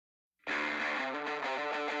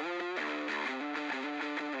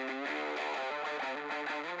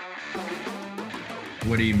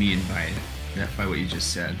What do you mean by that? By what you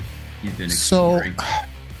just said? You've been So, exploring.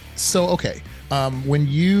 okay. When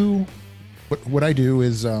you, what I do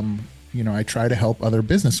is, I try to help other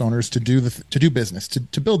business owners to do business,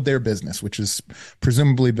 to build their business, which is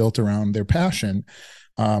presumably built around their passion.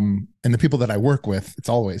 And the people that I work with, it's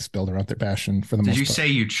always built around their passion for the Did most you part. say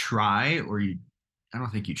you try or you? I don't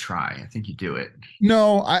think you try. I think you do it.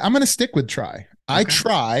 No, I'm going to stick with try. I Okay.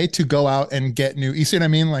 try to go out and get new. You see what I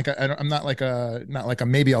mean? Like I'm not like a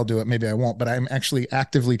maybe I'll do it, maybe I won't. But I'm actually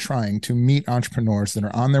actively trying to meet entrepreneurs that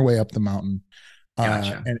are on their way up the mountain,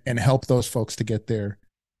 Gotcha. and help those folks to get there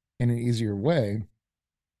in an easier way.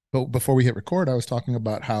 But before we hit record, I was talking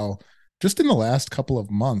about how just in the last couple of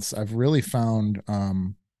months, I've really found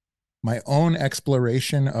my own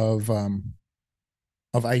exploration of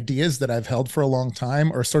ideas that I've held for a long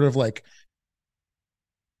time, or sort of like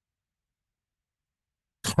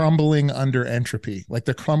crumbling under entropy, like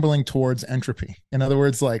they're crumbling towards entropy. In other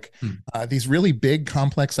words, like Hmm. these really big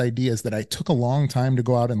complex ideas that I took a long time to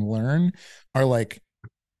go out and learn are like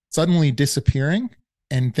suddenly disappearing,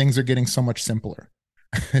 and things are getting so much simpler.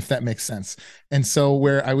 If that makes sense. And so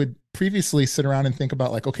where I would previously sit around and think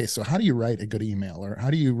about like, okay, so how do you write a good email, or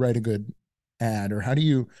how do you write a good ad, or Hmm. how do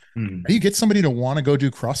you get somebody to want to go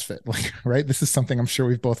do CrossFit? Like, right? This is something I'm sure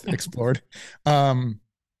we've both explored. Um,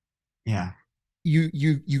 Yeah.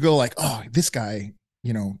 you go like, oh, this guy,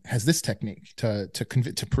 has this technique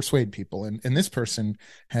to persuade people, and this person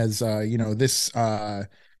has this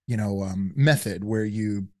method where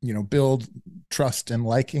build trust and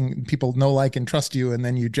liking, people know, like, and trust you, and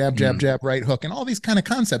then you jab jab Hmm. jab right hook, and all these kind of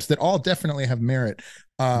concepts that all definitely have merit.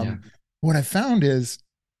 Yeah. What I've found is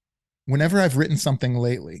whenever I've written something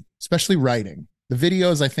lately, especially writing, the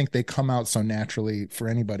videos, I think they come out so naturally for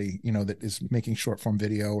anybody, that is making short form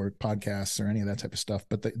video or podcasts or any of that type of stuff.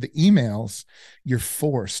 But the emails, you're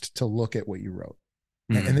forced to look at what you wrote.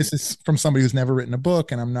 And Hmm. this is from somebody who's never written a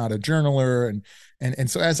book, and I'm not a journaler.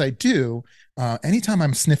 And so as I do, anytime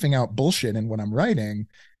I'm sniffing out bullshit in what I'm writing,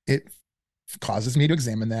 it causes me to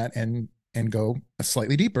examine that and go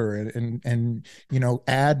slightly deeper, and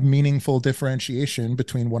add meaningful differentiation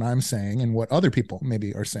between what I'm saying and what other people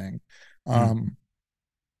maybe are saying. Hmm. Um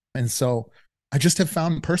and so I just have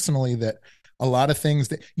found personally that a lot of things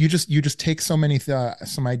that you just take so many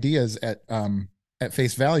some ideas at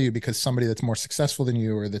face value, because somebody that's more successful than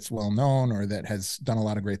you, or that's well known, or that has done a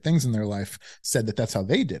lot of great things in their life, said that that's how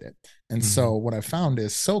they did it. And so Hmm. what I've found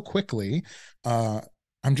is so quickly, uh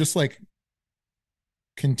I'm just like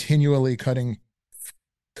continually cutting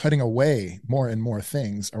away more and more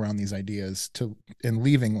things around these ideas, to and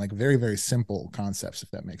leaving like very, very simple concepts,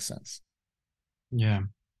 if that makes sense. Yeah.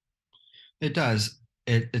 It does.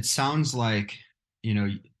 It sounds like, you know,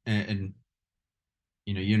 and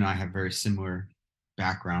you and I have very similar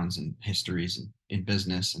backgrounds and histories in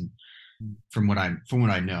business, and from what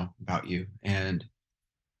I know about you, and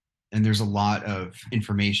there's a lot of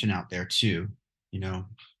information out there too, you know,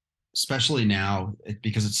 especially now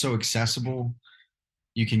because it's so accessible.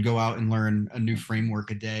 You can go out and learn a new framework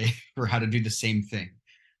a day for how to do the same thing.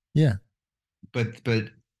 Yeah. But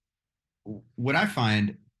what I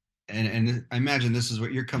find, and I imagine this is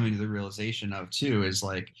what you're coming to the realization of too, is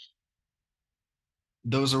like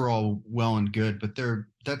those are all well and good, but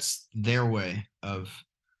that's their way of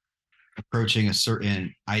approaching a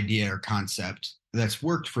certain idea or concept that's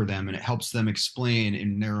worked for them, and it helps them explain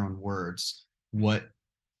in their own words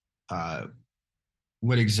uh,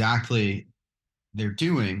 what exactly they're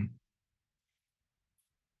doing,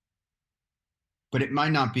 but it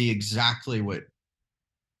might not be exactly what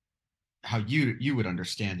how you would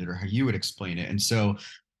understand it or how you would explain it. And so,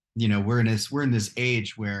 we're in this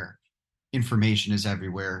age where information is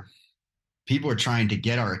everywhere. People are trying to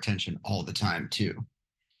get our attention all the time too.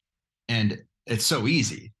 And it's so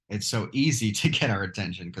easy to get our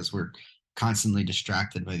attention because we're constantly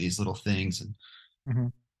distracted by these little things and Mm-hmm.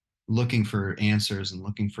 looking for answers and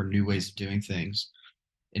looking for new ways of doing things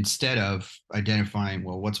instead of identifying,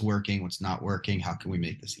 well, what's working, what's not working, how can we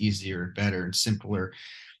make this easier and better and simpler,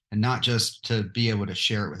 and not just to be able to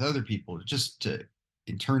share it with other people, just to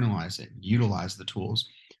internalize it, utilize the tools,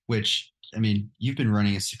 which, I mean, you've been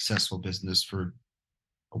running a successful business for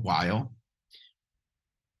a while.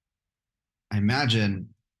 I imagine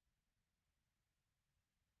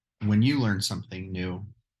when you learn something new,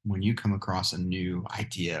 when you come across a new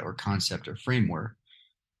idea or concept or framework,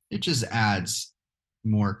 it just adds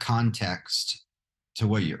more context to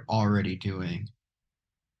what you're already doing.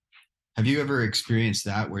 Have you ever experienced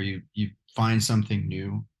that where you find something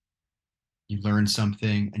new, you learn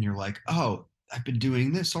something, and you're like, oh, I've been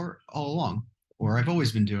doing this all along, or I've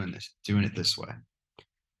always been doing it this way?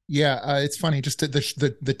 Yeah, it's funny. Just the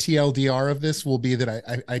TLDR of this will be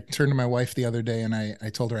that I turned to my wife the other day and I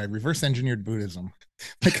told her I reverse engineered Buddhism.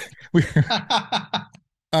 Like we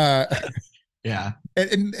uh Yeah.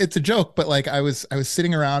 and it's a joke, but like I was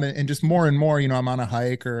sitting around and just more and more, I'm on a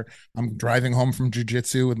hike or I'm driving home from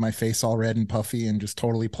jujitsu with my face all red and puffy and just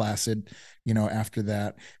totally placid, after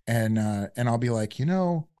that. And I'll be like,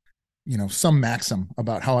 some maxim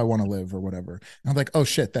about how I want to live or whatever. And I'm like, oh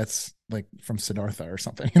shit, that's like from Siddhartha or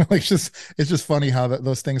something. Like it's just funny how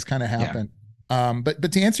those things kind of Yeah. happen.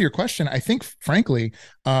 But to answer your question, I think frankly,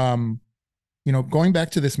 going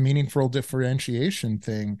back to this meaningful differentiation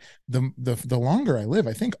thing, the longer I live,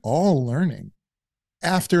 I think all learning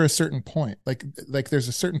after a certain point, like there's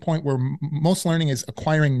a certain point where most learning is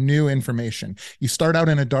acquiring new information. You start out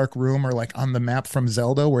in a dark room or like on the map from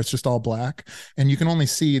Zelda where it's just all black and you can only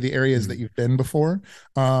see the areas that Mm. you've been before.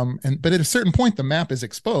 But at a certain point the map is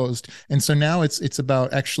exposed, and so now it's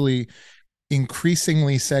about actually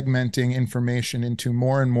increasingly segmenting information into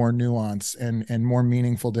more and more nuance and more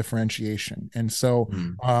meaningful differentiation.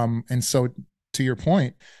 Mm. And so to your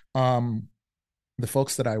point, um the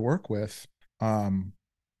folks that I work with, um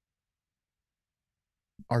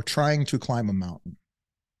are trying to climb a mountain,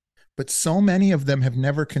 but so many of them have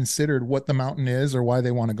never considered what the mountain is or why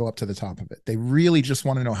they want to go up to the top of it. They really just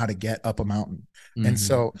want to know how to get up a mountain. And Hmm.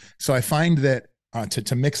 so I find that,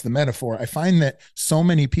 to mix the metaphor, I find that so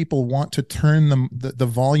many people want to turn the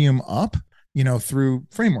volume up, through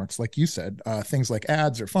frameworks like you said, things like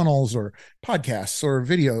ads or funnels or podcasts or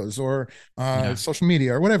videos or Yeah. social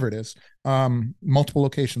media or whatever it is, multiple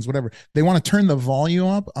locations, whatever. They want to turn the volume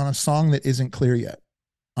up on a song that isn't clear yet,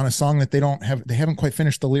 on a song that they haven't quite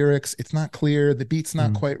finished the lyrics. It's not clear. The beat's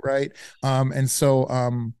not Mm. quite right.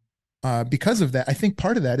 Because of that, I think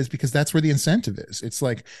part of that is because that's where the incentive is. It's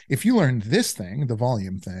like, if you learn this thing, the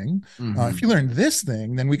volume thing, if Hmm. you learn this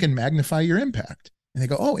thing, then we can magnify your impact. And they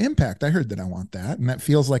go, oh, impact. I heard that I want that. And that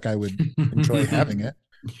feels like I would enjoy having it.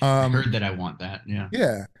 I Um, heard that I want that. Yeah.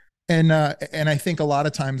 yeah. And I think a lot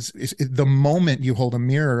of times the moment you hold a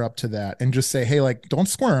mirror up to that and just say, hey, like, don't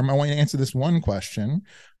squirm. I want you to answer this one question.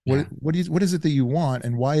 Yeah. What is it that you want,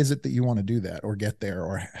 and why is it that you want to do that or get there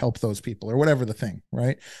or help those people or whatever the thing,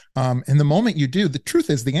 right? And the moment you do, the truth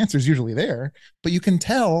is the answer is usually there, but you can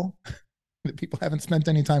tell that people haven't spent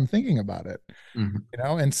any time thinking about it, Hmm.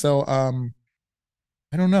 And so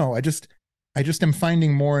I don't know. I just am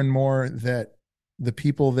finding more and more that the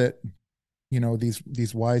people that,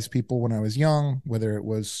 these wise people when I was young, whether it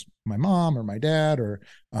was my mom or my dad or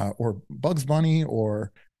Bugs Bunny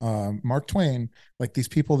or Mark Twain, like these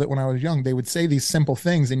people that when I was young they would say these simple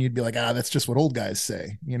things and you'd be like, that's just what old guys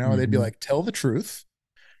say. They'd be Hmm. like, tell the truth,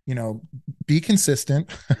 you know, be consistent,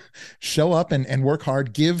 show up and work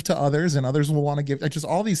hard, give to others, and others will want to give. Just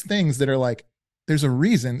all these things that are like, there's a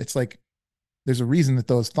reason. It's like there's a reason that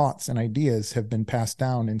those thoughts and ideas have been passed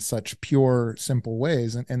down in such pure, simple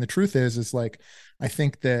ways. And the truth is like, I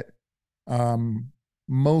think that um,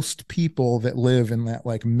 most people that live in that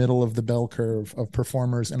like middle of the bell curve of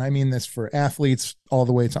performers, and I mean this for athletes all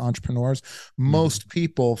the way to entrepreneurs, Hmm. most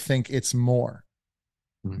people think it's more.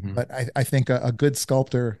 Hmm. But I think a good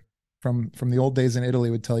sculptor from the old days in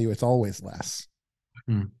Italy would tell you it's always less.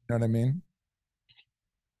 Hmm. You know what I mean?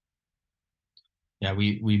 Yeah.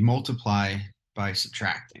 We multiply by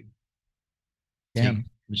subtracting. Yeah. Take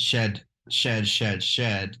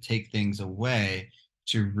shed, take things away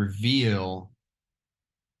to reveal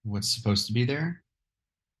what's supposed to be there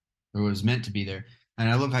or was meant to be there. And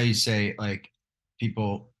I love how you say like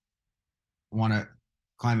people want to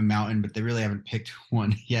climb a mountain, but they really haven't picked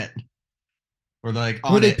one yet, or they're like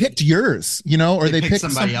Or on they it. picked yours, or They they picked picked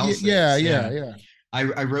some. somebody Yeah, else's. yeah, Yeah. yeah.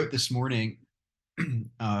 I wrote this morning.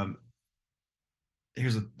 um,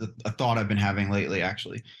 Here's a thought I've been having lately,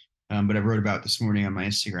 actually. But I wrote about this morning on my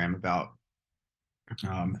Instagram about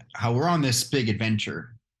how we're on this big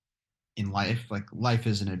adventure in life. Like life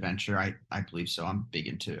is an adventure. I believe so. I'm big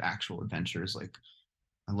into actual adventures. Like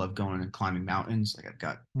I love going and climbing mountains. Like I've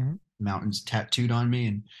got Mhm. mountains tattooed on me,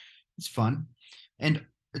 and it's fun. And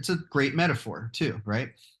it's a great metaphor too, right?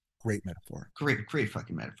 Great metaphor. Great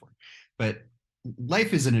fucking metaphor. But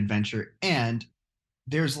life is an adventure, and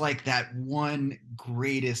there's like that one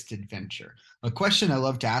greatest adventure. A question I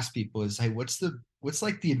love to ask people is, hey, what's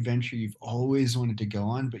like the adventure you've always wanted to go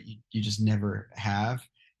on, but you just never have?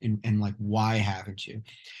 And like why haven't you?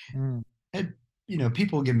 Mm, And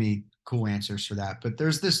people give me cool answers for that. But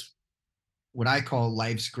there's this what I call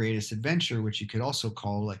life's greatest adventure, which you could also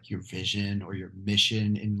call like your vision or your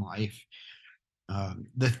mission in life.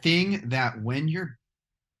 The thing that when you're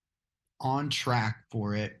on track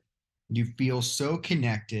for it, you feel so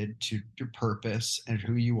connected to your purpose and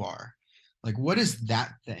who you are. Like, what is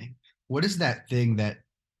that thing? What is that thing that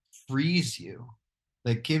frees you,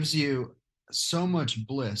 that gives you so much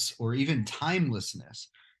bliss or even timelessness?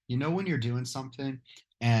 You know, when you're doing something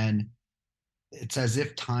and it's as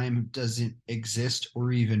if time doesn't exist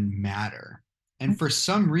or even matter. And for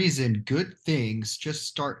some reason, good things just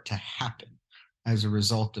start to happen as a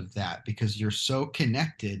result of that because you're so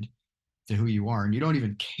connected to who you are and you don't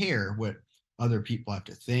even care what other people have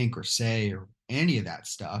to think or say or any of that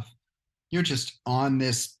stuff. You're just on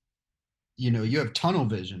this, you have tunnel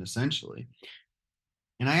vision essentially.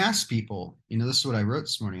 And I ask people, this is what I wrote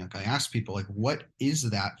this morning. Like I asked people, like, what is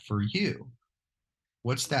that for you?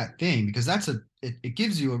 What's that thing? Because it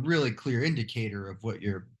gives you a really clear indicator of what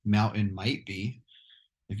your mountain might be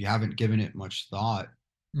if you haven't given it much thought.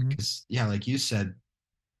 Mhm. Because yeah, like you said,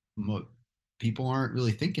 mo- people aren't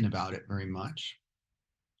really thinking about it very much.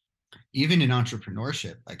 Even in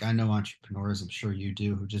entrepreneurship, like I know entrepreneurs, I'm sure you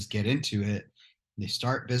do, who just get into it. They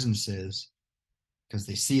start businesses because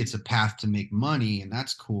they see it's a path to make money, and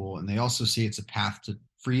that's cool. And they also see it's a path to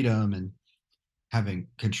freedom and having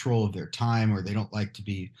control of their time, or they don't like to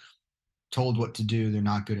be told what to do. They're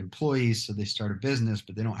not good employees, so they start a business,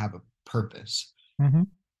 but they don't have a purpose, Mhm.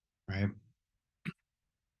 right?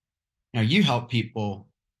 Now you help people.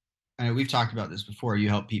 I mean, we've talked about this before. You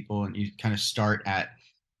help people, and you kind of start at,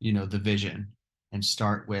 the vision, and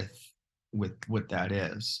start with what that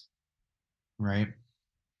is, right?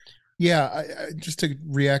 Yeah, just to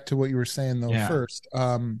react to what you were saying though Yeah. first,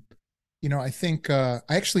 I think I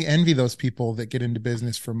actually envy those people that get into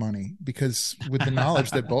business for money because with the knowledge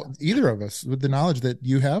that both either of us, with the knowledge that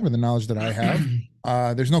you have or the knowledge that I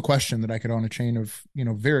have, there's no question that I could own a chain of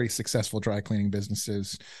very successful dry cleaning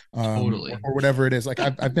businesses, Totally. or whatever it is. Like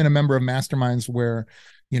I've been a member of masterminds where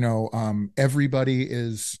everybody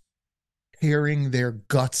is tearing their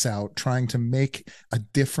guts out trying to make a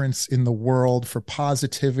difference in the world for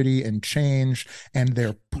positivity and change, and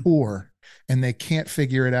they're poor and they can't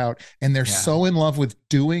figure it out, and they're Yeah. so in love with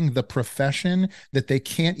doing the profession that they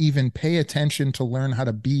can't even pay attention to learn how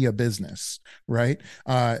to be a business, right?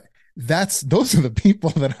 Those are the people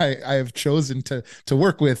that I have chosen to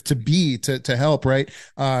work with, to help, right?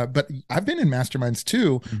 But I've been in masterminds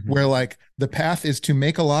too Mm-hmm. where like the path is to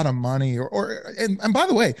make a lot of money, and by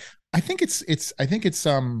the way, I think it's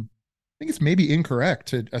maybe incorrect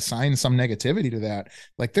to assign some negativity to that.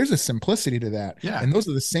 Like there's a simplicity to that. Yeah. And those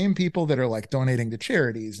are the same people that are like donating to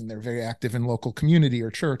charities and they're very active in local community or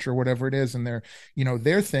church or whatever it is. And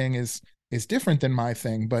their thing is different than my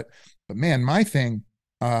thing. But man, my thing's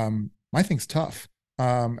tough.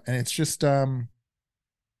 And it's just I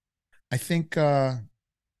think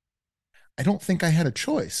I don't think I had a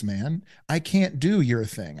choice, man. I can't do your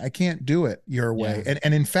thing. I can't do it your way. Yeah.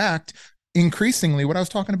 And in fact, increasingly, what I was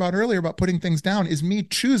talking about earlier about putting things down is me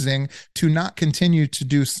choosing to not continue to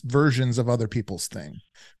do versions of other people's thing,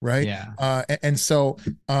 right? Yeah.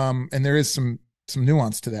 And there is some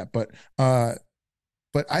nuance to that, but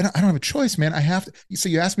I don't have a choice, man. I have to. So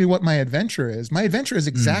you asked me what my adventure is. My adventure is Mm.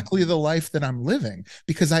 exactly the life that I'm living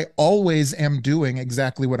because I always am doing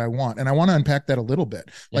exactly what I want. And I want to unpack that a little bit.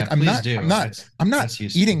 Yeah. Like Please do. I'm not That's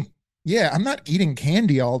useful. eating. Yeah, I'm not eating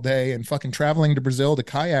candy all day and fucking traveling to Brazil to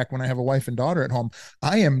kayak when I have a wife and daughter at home.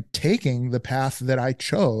 I am taking the path that I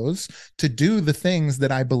chose to do the things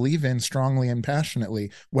that I believe in strongly and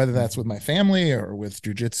passionately, whether that's with Mm-hmm. my family or with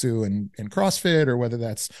jujitsu and CrossFit, or whether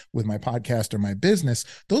that's with my podcast or my business.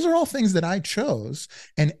 Those are all things that I chose.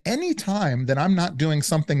 And anytime that I'm not doing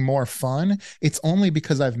something more fun, it's only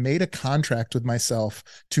because I've made a contract with myself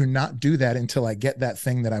to not do that until I get that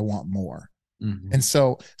thing that I want more. Mm-hmm. And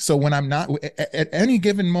so when I'm not at any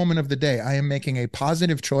given moment of the day, I am making a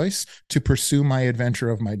positive choice to pursue my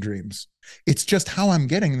adventure of my dreams. It's just how I'm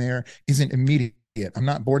getting there isn't immediate. I'm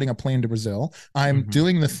not boarding a plane to Brazil. I'm Mm-hmm.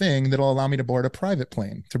 doing the thing that'll allow me to board a private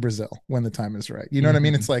plane to Brazil when the time is right. You know what I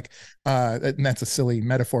mean? Mm-hmm. It's like, and that's a silly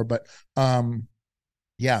metaphor, but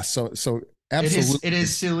yeah. So It is absolutely,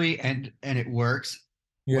 silly and it works.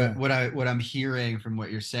 What yeah. what I'm hearing from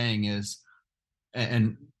what you're saying is,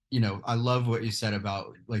 and I love what you said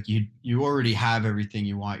about like you already have everything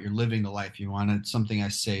you want. You're living the life you want. And it's something I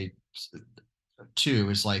say too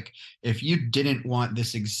is like if you didn't want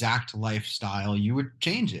this exact lifestyle, you would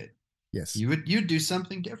change it. Yes. You'd do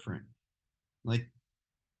something different. Like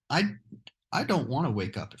I I don't want to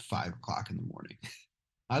wake up at 5 o'clock in the morning.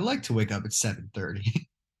 I like to wake up at 7:30.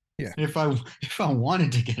 Yeah. If I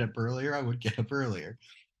wanted to get up earlier, I would get up earlier.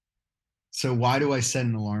 So why do I set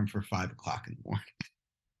an alarm for 5 o'clock in the morning?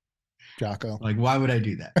 Jocko. Like, why would I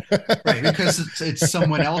do that? Right, because it's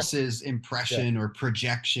someone else's Yeah. impression or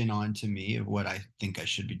projection onto me of what I think I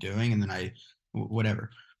should be doing, and then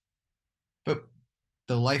whatever. But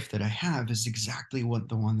the life that I have is exactly what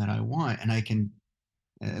the one that I want, and I can.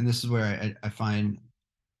 And this is where I find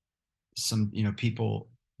some, people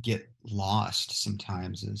get lost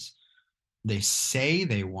sometimes, is they say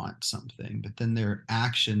they want something, but then their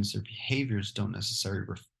actions or behaviors don't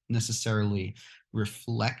necessarily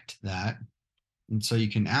reflect that. And so you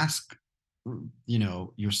can ask,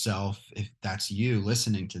 yourself, if that's you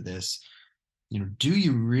listening to this, do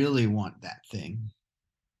you really want that thing?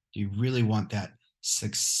 Do you really want that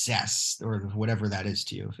success, or whatever that is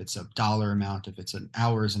to you? If it's a dollar amount, if it's an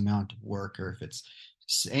hour's amount of work, or if it's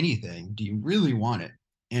anything, do you really want it?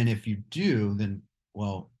 And if you do, then,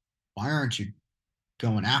 well, why aren't you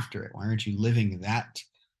going after it? Why aren't you living that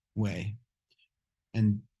way?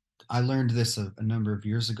 And I learned this a number of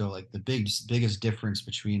years ago, like the biggest difference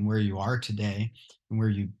between where you are today and where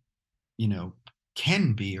you know,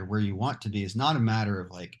 can be, or where you want to be, is not a matter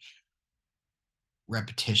of like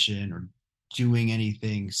repetition or doing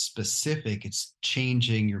anything specific. It's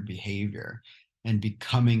changing your behavior and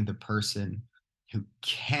becoming the person who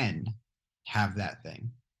can have that thing.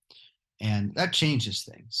 And that changes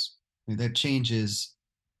things. I mean, that changes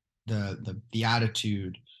the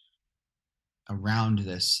attitude around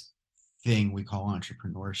this thing we call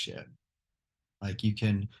entrepreneurship. Like, you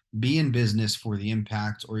can be in business for the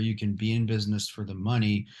impact, or you can be in business for the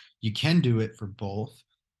money. You can do it for both.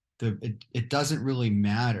 It doesn't really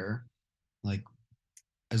matter, like,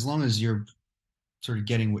 as long as you're sort of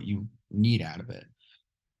getting what you need out of it.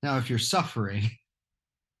 Now, if you're suffering,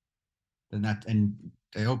 then that, and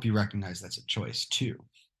I hope you recognize that's a choice too.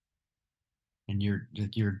 And you're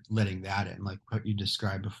letting that in, like what you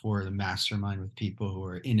described before, the mastermind with people who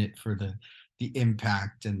are in it for the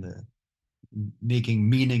impact and the making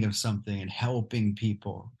meaning of something and helping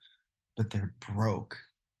people, but they're broke.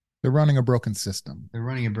 They're running a broken system. They're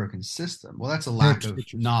running a broken system. Well, that's a lack It, of it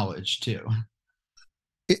just knowledge too.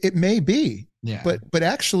 it may be, Yeah. but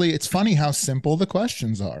actually it's funny how simple the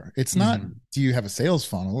questions are. It's not, Mm-hmm. do you have a sales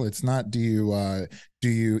funnel? It's not, do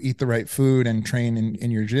you eat the right food and train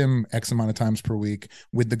in your gym X amount of times per week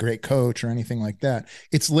with the great coach or anything like that.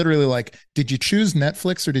 It's literally like, did you choose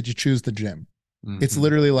Netflix or did you choose the gym? It's Mm-hmm.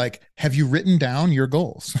 literally like, have you written down your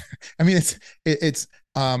goals? I mean, it's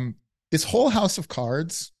this whole house of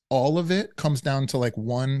cards, all of it comes down to like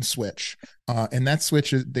one switch, and that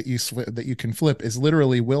switch is, that you can flip, is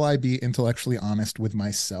literally, will I be intellectually honest with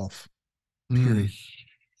myself? Mm. Period.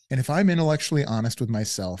 And if I'm intellectually honest with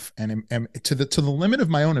myself and am to the limit of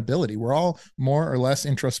my own ability, we're all more or less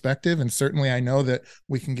introspective, and certainly I know that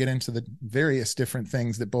we can get into the various different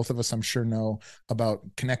things that both of us, I'm sure, know about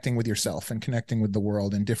connecting with yourself and connecting with the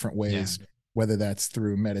world in different Yeah. ways, whether that's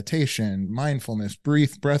through meditation, mindfulness,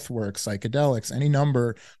 breath work, psychedelics, any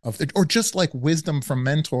number of, or just like wisdom from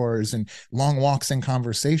mentors and long walks and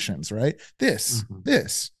conversations, right? Mm-hmm.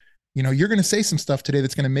 This you're going to say some stuff today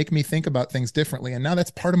that's going to make me think about things differently, and now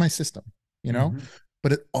that's part of my system. you know Mm-hmm.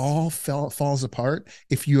 but it all falls apart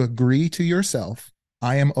if you agree to yourself,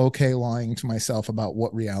 I am okay lying to myself about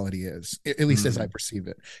what reality is, at least as I Mm. perceive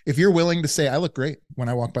it. If you're willing to say, I look great when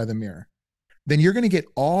I walk by the mirror, then you're going to get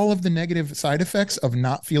all of the negative side effects of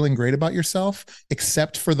not feeling great about yourself,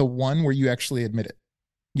 except for the one where you actually admit it.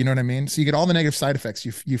 You know what I mean? So you get all the negative side effects.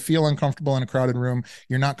 You feel uncomfortable in a crowded room.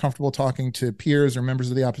 You're not comfortable talking to peers or members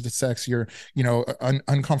of the opposite sex. You're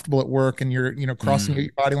uncomfortable at work, and you're crossing your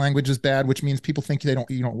Mm. body language is bad, which means people think you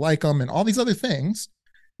don't like them, and all these other things.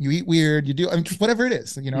 You eat weird. You do, I mean, just whatever it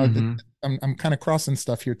is. Mm-hmm. I'm kind of crossing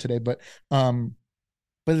stuff here today, um,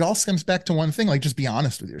 but it all stems back to one thing: like, just be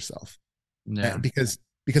honest with yourself. Yeah. Because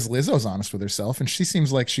Lizzo's honest with herself and she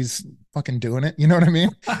seems like she's fucking doing it. You know what I mean?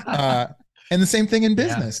 Uh, and the same thing in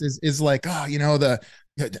Yeah. business is like, oh,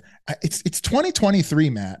 it's 2023,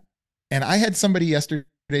 Matt. And I had somebody yesterday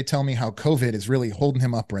tell me how COVID is really holding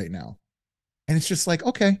him up right now. And it's just like,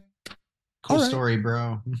 okay, Cool all right. story,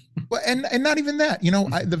 bro. Well, and not even that,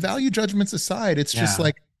 the value judgments aside, it's just Yeah.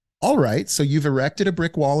 like, all right, so you've erected a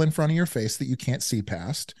brick wall in front of your face that you can't see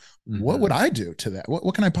past. What would Mm-hmm. I do to that?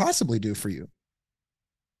 What can I possibly do for you?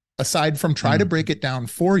 Aside from try to break Mm-hmm. it down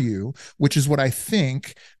for you, which is what I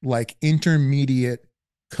think like intermediate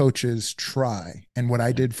coaches try. And what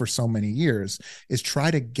I did for so many years is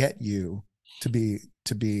try to get you to be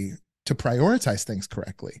to be to prioritize things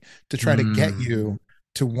correctly, to try to get Mm. you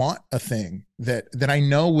to want a thing that I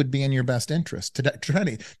know would be in your best interest, to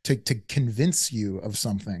try to convince you of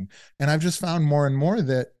something. And I've just found more and more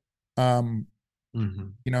that um, Mm-hmm.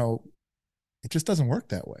 you know, it just doesn't work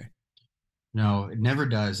that way. No, it never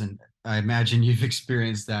does. And I imagine you've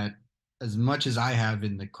experienced that as much as I have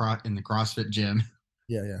in the CrossFit gym,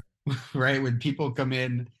 Yeah, yeah. right? When people come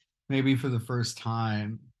in maybe for the first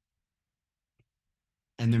time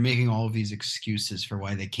and they're making all of these excuses for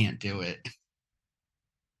why they can't do it.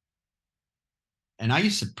 And I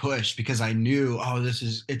used to push because I knew, oh,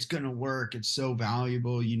 it's going to work. It's so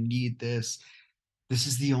valuable. You need this. This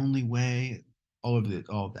is the only way. All of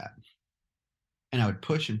that. And I would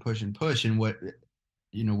push and push and push. And what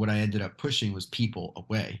I ended up pushing was people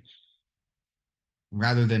away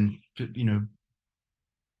rather than,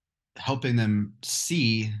 helping them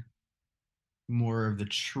see more of the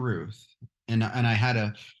truth. And I had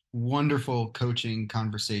a wonderful coaching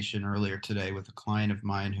conversation earlier today with a client of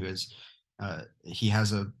mine who is he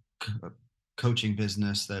has a coaching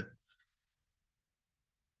business that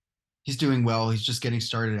he's doing well. He's just getting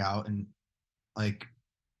started out and like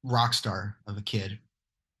rock star of a kid.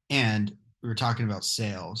 And we were talking about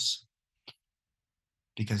sales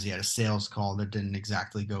because he had a sales call that didn't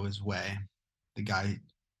exactly go his way. The guy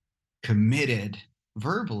committed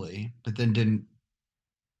verbally, but then didn't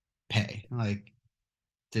pay, like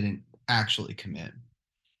didn't actually commit.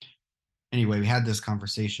 Anyway, we had this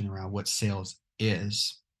conversation around what sales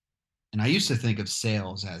is. And I used to think of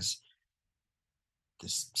sales as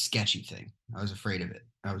this sketchy thing. I was afraid of it.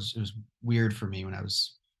 It was weird for me when I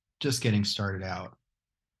was just getting started out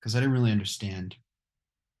because I didn't really understand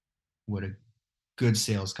what a good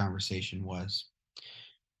sales conversation was.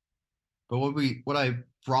 But what I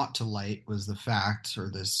brought to light was the fact, or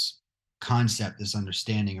this concept, this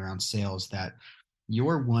understanding around sales, that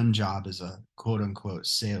your one job as a quote unquote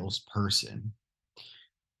salesperson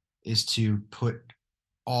is to put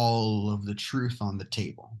all of the truth on the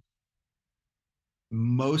table.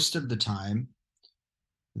 Most of the time,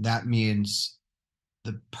 that means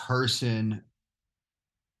the person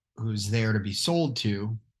who's there to be sold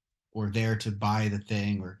to, or there to buy the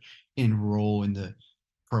thing or enroll in the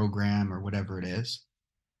program or whatever it is,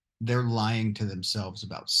 they're lying to themselves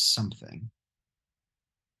about something.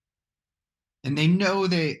 And they know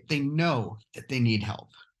that they need help.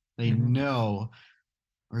 They Mm-hmm. know,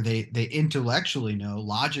 or they intellectually know,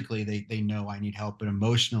 logically they know I need help, but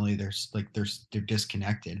emotionally they're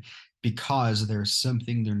disconnected because there's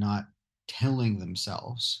something they're not telling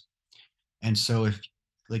themselves. And so if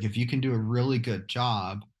you can do a really good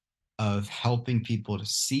job of helping people to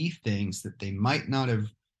see things that they might not have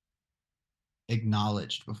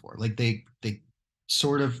acknowledged before, like they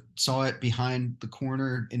sort of saw it behind the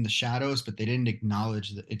corner in the shadows, but they didn't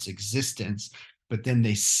acknowledge its existence, but then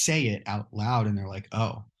they say it out loud and they're like,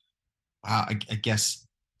 oh wow, I guess,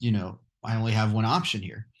 I only have one option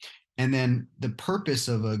here. And then the purpose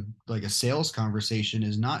of a sales conversation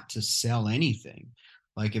is not to sell anything.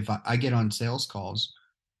 Like if I get on sales calls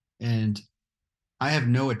and I have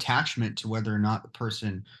no attachment to whether or not the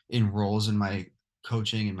person enrolls in my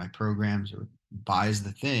coaching and my programs or buys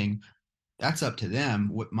the thing, that's up to them.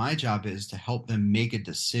 What my job is to help them make a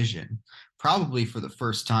decision, probably for the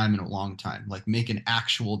first time in a long time, like make an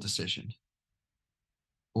actual decision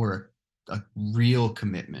or a real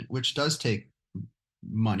commitment, which does take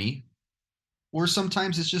money, or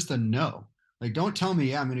sometimes it's just a no. Like, don't tell me,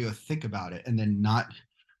 yeah, I'm going to go think about it and then not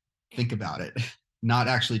think about it, not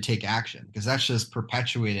actually take action, because that's just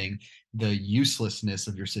perpetuating the uselessness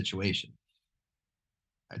of your situation.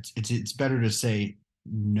 It's better to say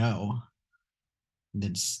no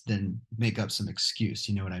than make up some excuse.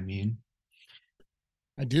 You know what I mean?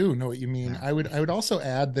 I do know what you mean. Yeah. I would also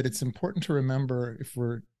add that it's important to remember if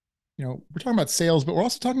we're talking about sales, but we're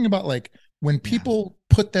also talking about like when Yeah. people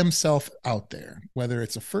put themselves out there, whether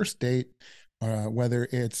it's a first date, whether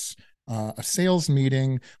it's a sales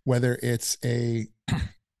meeting, whether it's a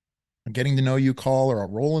getting to know you call or a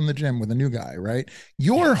roll in the gym with a new guy, right?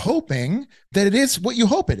 Yeah. You're hoping that it is what you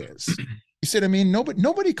hope it is. You see what I mean?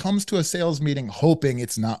 Nobody comes to a sales meeting hoping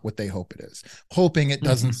it's not what they hope it is, hoping it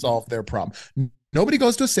doesn't solve their problem. Nobody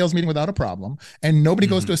goes to a sales meeting without a problem, and nobody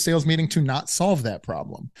goes to a sales meeting to not solve that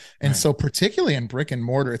problem. And Right. so, particularly in brick and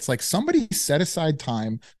mortar, it's like somebody set aside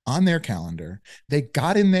time on their calendar. They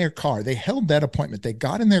got in their car, they held that appointment, they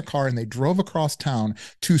got in their car, and they drove across town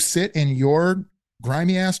to sit in your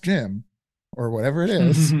grimy ass gym or whatever it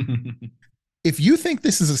is. If you think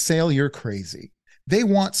this is a sale, you're crazy. They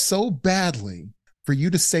want so badly for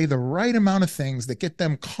you to say the right amount of things that get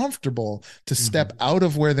them comfortable to step out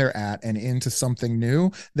of where they're at and into something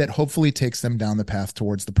new that hopefully takes them down the path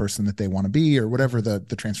towards the person that they want to be or whatever the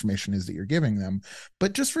transformation is that you're giving them.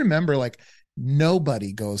 But just remember, like,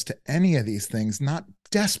 nobody goes to any of these things not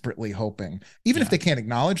desperately hoping, even if Yeah. they can't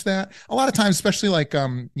acknowledge that. A lot of times, especially like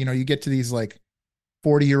you get to these like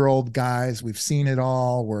 40-year-old guys. We've seen it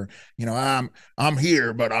all. We're, I'm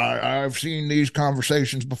here, but I've seen these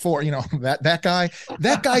conversations before.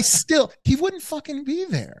 That guy still, he wouldn't fucking be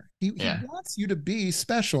there. He Yeah. wants you to be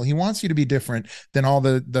special. He wants you to be different than all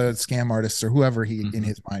the scam artists or whoever he in Hmm.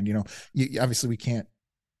 his mind. Obviously we can't.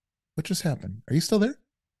 What just happened? Are you still there?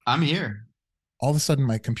 I'm here. All of a sudden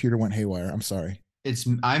my computer went haywire. I'm sorry. It's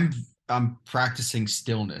I'm practicing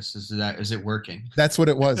stillness. Is it working? That's what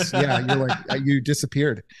it was. Yeah, you're like you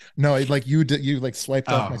disappeared. No, like you like swiped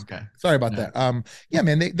off my Oh, screen. okay. Sorry about No. that. Yeah,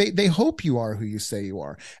 man, they hope you are who you say you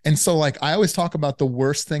are. And so like I always talk about the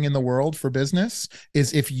worst thing in the world for business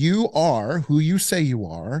is if you are who you say you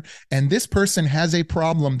are and this person has a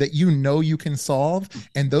problem that you can solve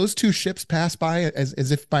and those two ships pass by as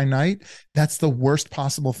if by night, that's the worst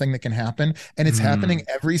possible thing that can happen and it's happening Mm.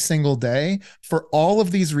 every single day for all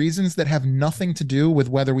of these reasons that have nothing to do with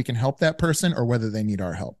whether we can help that person or whether they need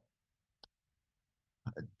our help.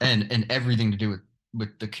 And everything to do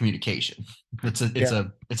with the communication. Yeah.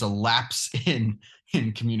 It's a lapse in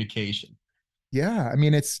communication. Yeah, I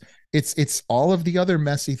mean it's all of the other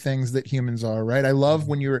messy things that humans are, right? I love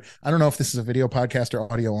when you're I don't know if this is a video podcast or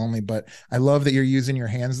audio only, but I love that you're using your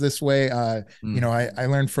hands this way. Mm. I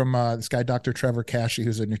learned from this guy Dr. Trevor Cashy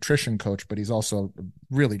who's a nutrition coach, but he's also a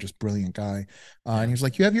really just brilliant guy. And Yeah. he's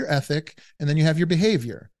like you have your ethic and then you have your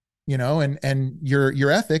behavior. And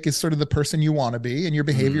your ethic is sort of the person you want to be and your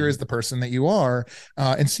behavior is Mm. the person that you are.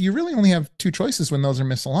 And so you really only have two choices when those are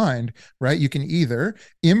misaligned, right? You can either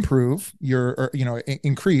improve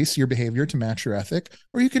increase your behavior to match your ethic,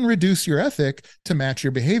 or you can reduce your ethic to match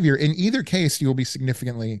your behavior. In either case, you'll be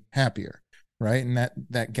significantly happier, right? And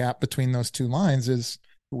that gap between those two lines is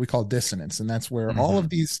what we call dissonance. And that's where Hmm. all of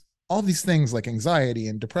these things like anxiety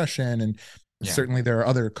and depression and Yeah. certainly there are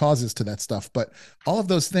other causes to that stuff, but all of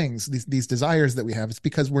those things, these desires that we have, it's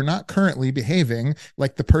because we're not currently behaving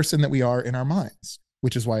like the person that we are in our minds,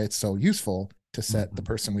 which is why it's so useful to set the Hmm.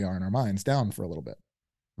 person we are in our minds down for a little bit.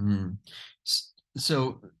 Mm.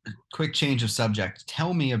 So, quick change of subject.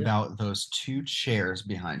 Tell me Yeah. about those two chairs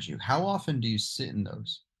behind you. How often do you sit in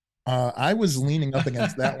those? I was leaning up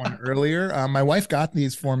against that one earlier. My wife got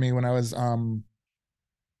these for me when I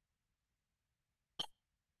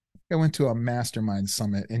went to a mastermind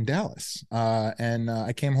summit in Dallas, and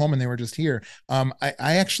I came home and they were just here. I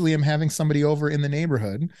actually am having somebody over in the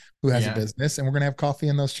neighborhood who has a Yeah. business, and we're gonna have coffee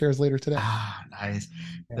in those chairs later today. Ah, nice.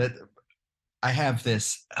 Yeah, That I have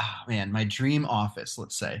this, man, my dream office,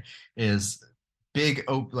 let's say, is big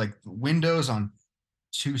like windows on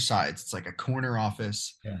two sides. It's like a corner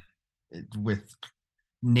office yeah, with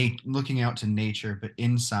looking out to nature, but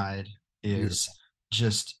inside is beautiful.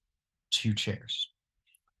 just two chairs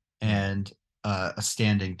Yeah, and a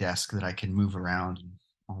standing desk that I can move around and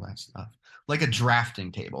all that stuff. Like a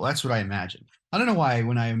drafting table. That's what I imagine. I don't know why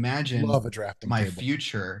when I imagine love a drafting my table.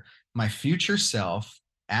 future, my future self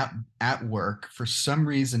at work, for some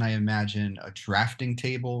reason I imagine a drafting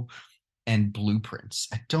table and blueprints.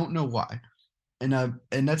 I don't know why. And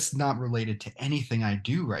that's not related to anything I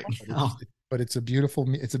do right But now. it's a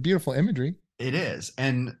beautiful imagery. It is.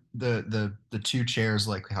 And the two chairs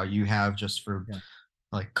like how you have just for Yeah,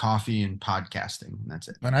 like coffee and podcasting, and that's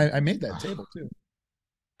it. and I made that Oh, table too.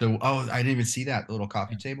 I didn't even see that little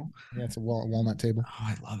coffee Yeah, table. yeah, it's a walnut table. Oh,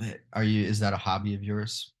 I love it. Is that a hobby of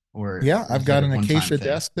yours or Yeah, I've is it got a an one-time acacia thing?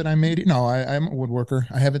 desk that I made. No, I'm a woodworker.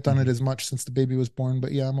 I haven't done it Hmm. as much since the baby was born,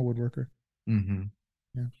 but yeah, I'm a woodworker. Hmm.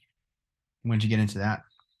 Yeah. When'd you get into that?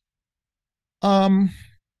 Um,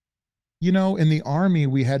 in the army,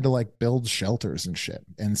 we had to like build shelters and shit.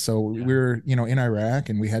 And so Yeah. we were, in Iraq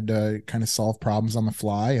and we had to kind of solve problems on the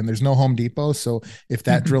fly. And there's no Home Depot. So if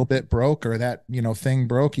that drill bit broke or that, thing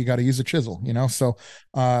broke, you got to use a chisel. So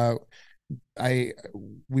uh I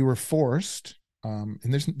we were forced, and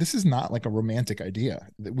this is not like a romantic idea.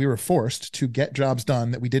 That we were forced to get jobs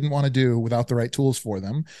done that we didn't want to do without the right tools for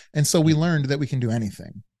them. And so we Yeah. learned that we can do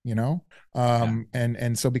anything. Yeah.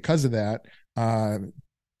 And so because of that, uh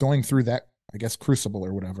going through that, I guess, crucible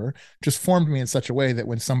or whatever, just formed me in such a way that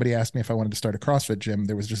when somebody asked me if I wanted to start a CrossFit gym,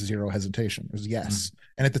 there was just zero hesitation. It was yes. Mm.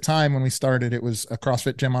 And at the time when we started, it was a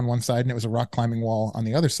CrossFit gym on one side and it was a rock climbing wall on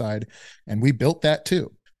the other side. And we built that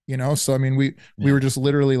too. So I mean, we Yeah. were just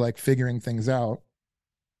literally like figuring things out.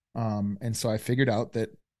 And so I figured out that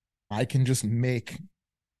I can just make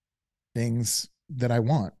things that I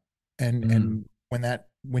want. And Mm. and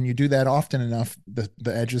when you do that often enough, the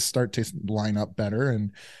edges start to line up better,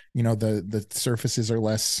 and the surfaces are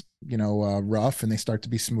less rough, and they start to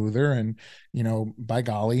be smoother, and by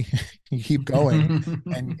golly, you keep going,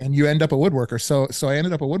 and you end up a woodworker. So I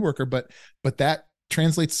ended up a woodworker, but that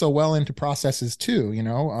translates so well into processes too.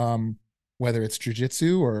 whether it's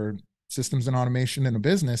jujitsu or systems and automation in a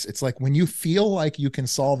business, it's like when you feel like you can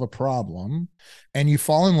solve a problem and you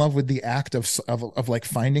fall in love with the act of like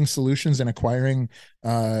finding solutions and acquiring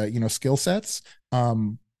skill sets,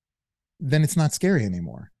 then it's not scary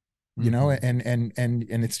anymore, Mm-hmm.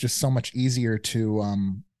 and it's just so much easier to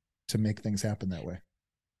make things happen that way.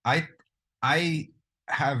 I I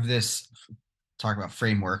have this talk about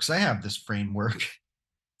frameworks. I have this framework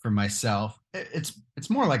for myself. It's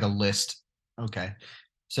more like a list. Okay.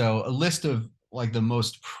 So a list of like the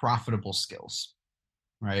most profitable skills,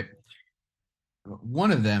 right?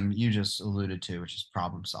 One of them you just alluded to, which is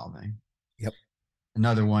problem solving. Yep.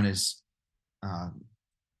 Another one is uh,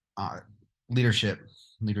 uh, leadership,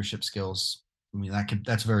 leadership skills. I mean,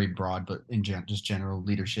 that's very broad, but just general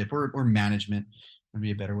leadership or management would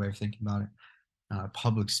be a better way of thinking about it.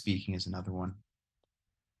 Public speaking is another one,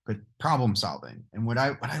 but problem solving. And what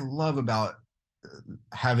I love about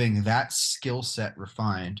having that skill set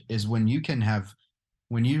refined is when you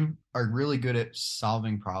are really good at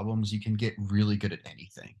solving problems, you can get really good at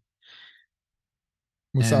anything.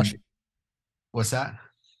 Musashi. And what's that?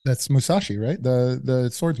 That's Musashi, right? The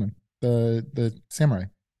swordsman, the samurai.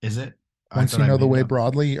 Is it? I Once thought you I know the made it way up.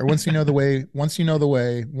 broadly, or once you know the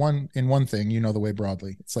way one thing, you know the way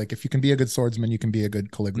broadly. It's like if you can be a good swordsman, you can be a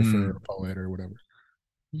good calligrapher or Mm, poet or whatever.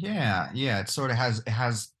 yeah, yeah. It sort of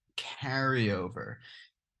has carryover,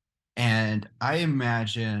 and I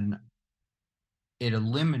imagine it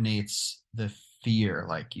eliminates the fear,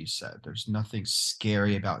 like you said. There's nothing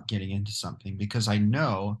scary about getting into something because I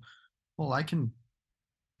know, well, I can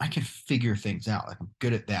figure things out. Like I'm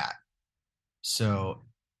good at that. So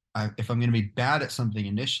if I'm going to be bad at something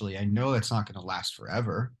initially, I know it's not going to last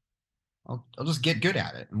forever. I'll just get good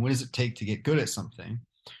at it. And what does it take to get good at something?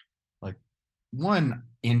 Like one,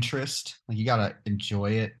 interest, like you got to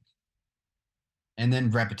enjoy it, and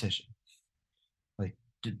then repetition. Like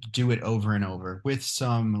do it over and over with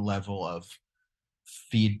some level of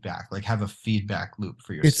feedback, like have a feedback loop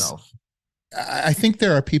for It's yourself. I think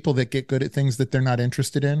there are people that get good at things that they're not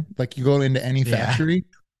interested in. Like you go into any Yeah. factory,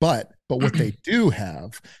 but what they do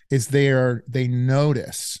have is they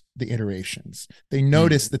notice the iterations. They Mm.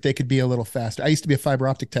 notice that they could be a little faster. I used to be a fiber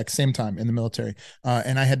optic tech, same time in the military,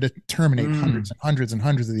 and I had to terminate hundreds Mm. and hundreds and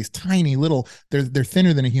hundreds of these tiny little. They're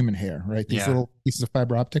thinner than a human hair, right? These Yeah. little pieces of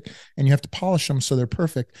fiber optic, and you have to polish them so they're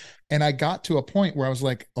perfect. And I got to a point where I was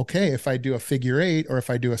like, okay, if I do a figure eight or if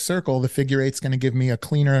I do a circle, the figure eight's going to give me a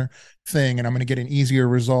cleaner thing and I'm going to get an easier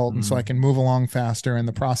result. And so I Mm. can move along faster in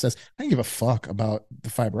the process. I didn't give a fuck about the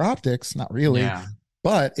fiber optics, not really. Yeah.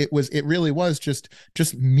 But it really was just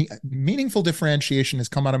meaningful differentiation has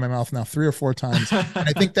come out of my mouth now 3 or 4 times. And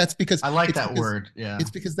I think that's because I like it's that because word. Yeah. it's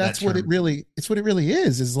because That that's what term. it really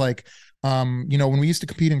is like, when we used to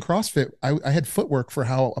compete in CrossFit, I had footwork for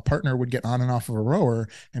how a partner would get on and off of a rower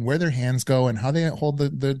and where their hands go and how they hold the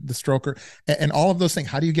stroker and all of those things.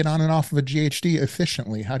 How do you get on and off of a GHD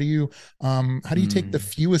efficiently? How do you take the Mm.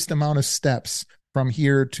 fewest amount of steps from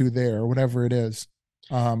here to there, or whatever it is?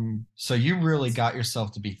 Um, So you really got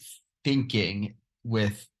yourself to be thinking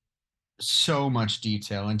with so much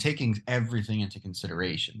detail and taking everything into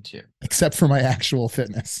consideration too. except for my actual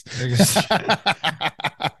fitness.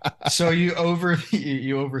 So you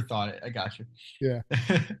overthought it. I got you. Yeah.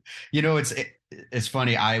 You know, it's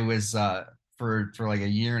funny. I was for like a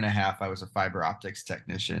year and a half, I was a fiber optics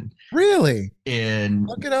technician. Really? And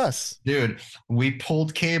Look at us. dude, we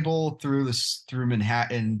pulled cable through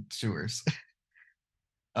Manhattan sewers.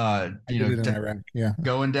 I did it in Iraq. Yeah.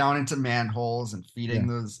 Going down into manholes and Yeah. feeding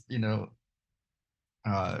those,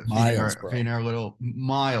 Miles, bro. feeding our little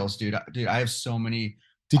miles, dude. Dude, I have so many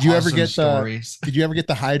Did you ever awesome get the stories. did you ever get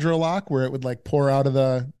the hydro lock where it would like pour out of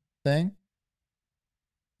the thing?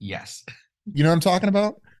 Yes. You know what I'm talking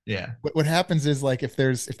about? Yeah. What happens is like if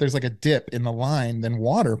there's like a dip in the line, then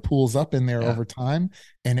water pools up in there Yeah. over time,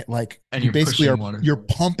 and it like And you you're basically pushing are water. you're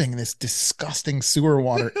pumping this disgusting sewer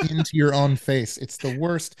water into your own face. It's the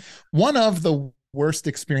worst, one of the worst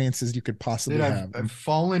experiences you could Dude, possibly have. I've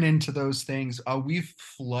fallen into those things. We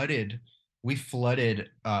flooded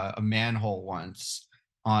a manhole once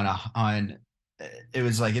on it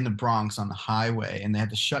was like in the Bronx on the highway, and they had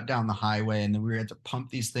to shut down the highway, and then we had to pump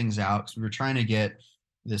these things out because we were trying to get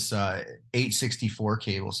this 864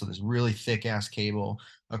 cable, so this really thick ass cable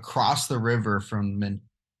across the river from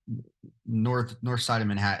north side of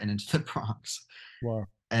Manhattan into the Bronx, Wow.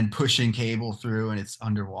 and pushing cable through, and it's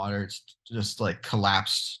underwater. It's just like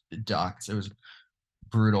collapsed ducts. It was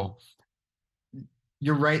brutal.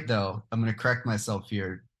 You're right, though. I'm going to correct myself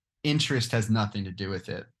here. Interest has nothing to do with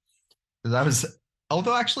it. Because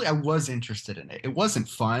although actually I was interested in it. It wasn't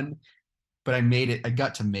fun. but I made it. I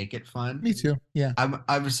got to make it fun. Me too. Yeah. I'm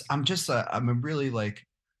a really like,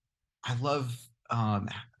 I love um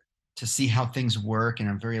to see how things work, and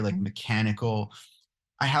I'm very like mechanical.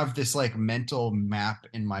 I have this like mental map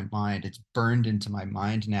in my mind. It's burned into my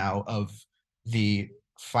mind now of the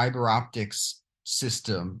fiber optics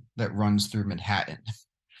system that runs through Manhattan.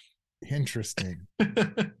 Interesting.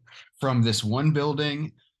 From this one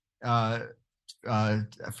building, uh, I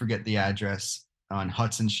forget the address, on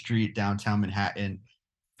Hudson Street, downtown Manhattan,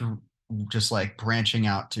 th- just like branching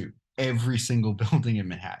out to every single building in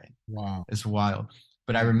Manhattan. Wow. It's wild.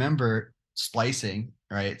 But I Yeah. remember splicing,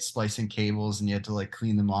 right? Splicing cables, and you had to like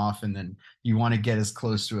clean them off, and then you want to get as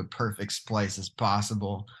close to a perfect splice as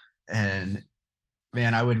possible. And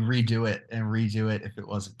man, I would redo it and redo it if it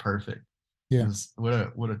wasn't perfect. It Yeah. was what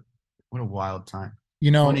a wild time.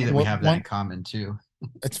 You know, Funny that we what have that in one common too.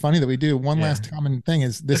 it's funny that we do. One Yeah. last common thing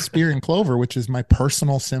is this spear and clover, which is my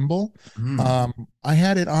personal symbol. Mm, I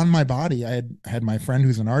had it on my body. I had my friend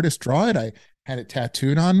who's an artist draw it. I had it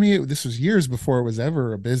tattooed on me. This was years before it was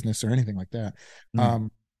ever a business or anything like that. mm,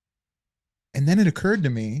 Um, and then it occurred to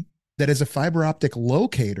me that as a fiber optic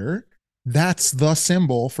locator, that's the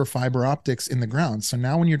symbol for fiber optics in the ground. So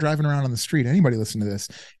now when you're driving around on the street, anybody listen to this,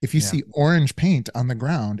 if you yeah. see orange paint on the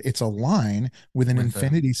ground, it's a line with an With a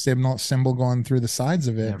infinity symbol going through the sides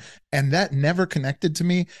of it. yeah. And that never connected to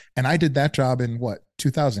me. And I did that job in what,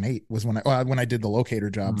 2008 was when I did the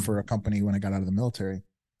locator job Mm, for a company when I got out of the military.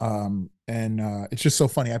 And it's just so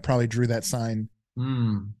funny. I probably drew that sign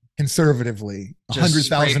mm. conservatively a Just hundred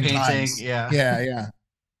spray thousand painting. times. Yeah. Yeah, yeah,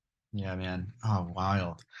 Yeah, man. Oh,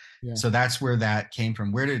 wild. yeah. So that's where that came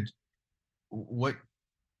from. What,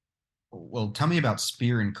 well, tell me about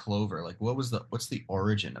Spear and Clover. Like, what's the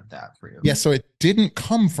origin of that for you? Yeah, so it didn't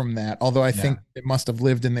come from that, although I Yeah. think it must have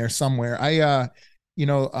lived in there somewhere. I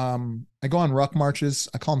go on ruck marches.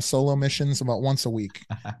 I call them solo missions about once a week.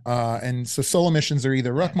 And so solo missions are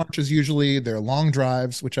either ruck Yeah. marches, usually they're long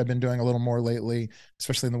drives, which I've been doing a little more lately,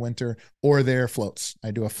 especially in the winter, or they're floats.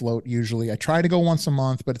 I do a float usually. I try to go once a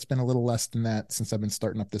month, but it's been a little less than that since I've been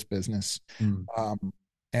starting up this business. Mm,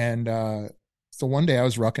 And so one day I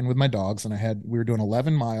was rucking with my dogs, and we were doing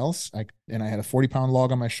 11 miles. And I had a 40-pound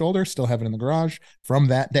log on my shoulder, still have it in the garage from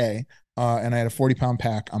that day. And I had a 40-pound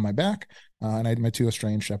pack on my back. And I had my two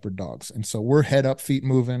Australian Shepherd dogs. And so we're head up, feet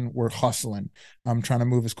moving, we're hustling. I'm trying to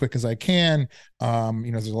move as quick as I can.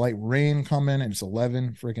 There's a light rain coming, and it's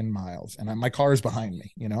 11 freaking miles. And my car is behind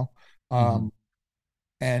me. mhm, Um,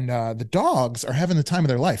 and the dogs are having the time of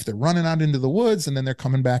their life. They're running out into the woods, and then they're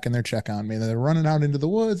coming back and they're checking on me. And then they're running out into the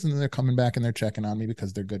woods, and then they're coming back and they're checking on me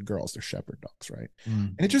because they're good girls. They're shepherd dogs, right?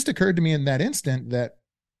 mm, And it just occurred to me in that instant that,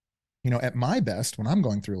 at my best, when I'm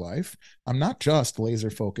going through life, I'm not just laser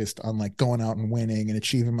focused on like going out and winning and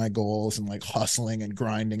achieving my goals and like hustling and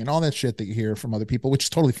grinding and all that shit that you hear from other people, which is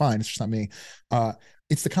totally fine. It's just not me. Uh,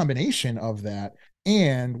 it's the combination of that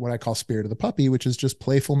and what I call spirit of the puppy, which is just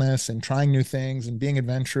playfulness and trying new things and being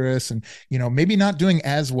adventurous and, maybe not doing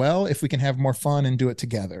as well if we can have more fun and do it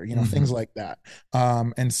together, things mhm. like that.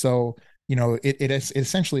 And so, it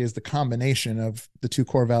essentially is the combination of the two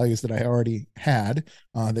core values that I already had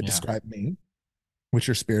that Yeah. describe me, which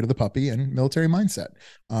are spirit of the puppy and military mindset.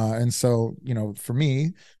 And so, for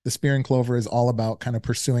me, the spear and clover is all about kind of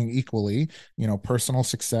pursuing equally, personal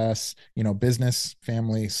success, business,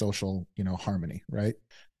 family, social, harmony, right?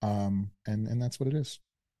 And that's what it is.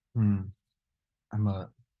 Mm. I'm a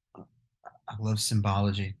I love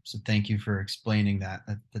symbology. So thank you for explaining that.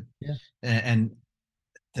 Yeah, And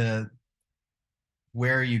the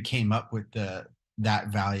where you came up with that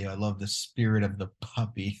value. I love the spirit of the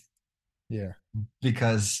puppy, yeah,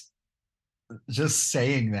 because just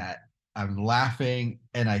saying that, I'm laughing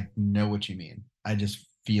and I know what you mean. I just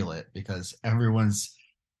feel it because everyone's,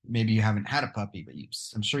 maybe you haven't had a puppy, but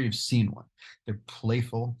I'm sure you've seen one. They're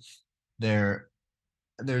playful. They're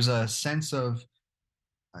there's a sense of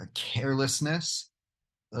carelessness,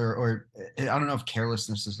 or I don't know if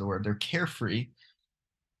carelessness is the word. They're carefree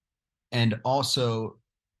and also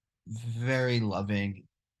very loving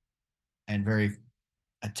and very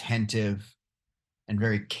attentive and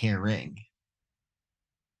very caring.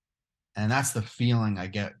 And that's the feeling I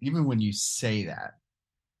get even when you say that.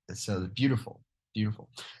 It's so beautiful, beautiful.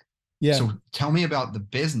 yeah. So tell me about the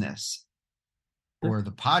business Sure. or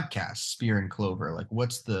the podcast, Spear and Clover. Like,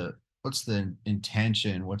 what's the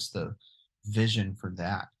intention? What's the vision for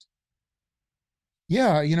that?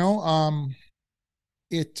 Yeah,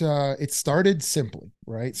 It started simply,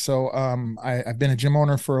 right? So I've been a gym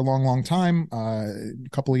owner for a long, long time. A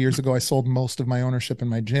couple of years ago, I sold most of my ownership in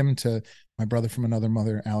my gym to my brother from another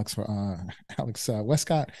mother, Alex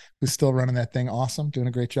Westcott, who's still running that thing. Awesome, doing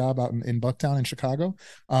a great job out in Bucktown in Chicago.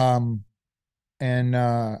 Um, and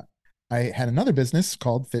I had another business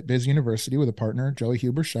called FitBiz University with a partner, Joey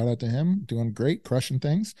Huber. Shout out to him, doing great, crushing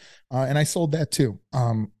things. And I sold that too.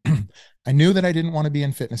 I knew that I didn't want to be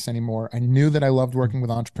in fitness anymore. I knew that I loved working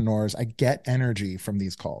with entrepreneurs. I get energy from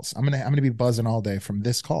these calls. I'm gonna be buzzing all day from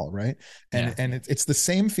this call, right? And Yeah. it's the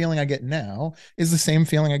same feeling I get now is the same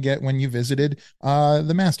feeling I get when you visited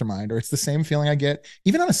the mastermind, or it's the same feeling I get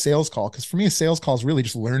even on a sales call. Because for me, a sales call is really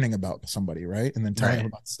just learning about somebody, right? And then telling them Right.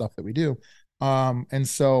 about the stuff that we do. And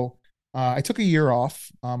so I took a year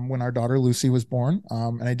off when our daughter Lucy was born,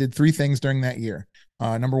 and I did three things during that year.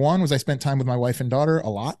 Number one was I spent time with my wife and daughter a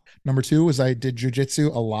lot. Number two was I did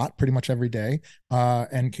jujitsu a lot, pretty much every day,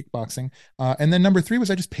 and kickboxing. And then number three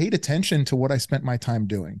was I just paid attention to what I spent my time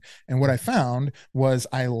doing. And what I found was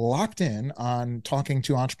I locked in on talking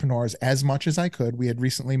to entrepreneurs as much as I could. We had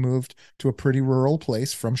recently moved to a pretty rural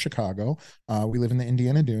place from Chicago. We live in the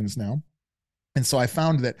Indiana Dunes now. And so I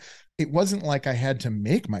found that it wasn't like I had to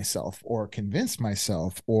make myself or convince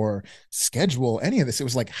myself or schedule any of this. It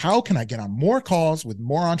was like, how can I get on more calls with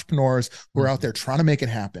more entrepreneurs who are out Mhm. there trying to make it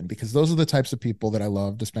happen? Because those are the types of people that I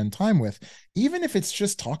love to spend time with, even if it's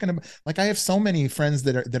just talking about, like, I have so many friends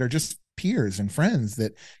that are just peers and friends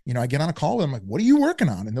that, I get on a call with them, like, what are you working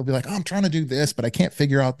on? And they'll be like, oh, I'm trying to do this, but I can't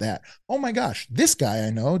figure out that. Oh my gosh, this guy I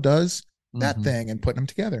know does that Mhm. thing, and putting them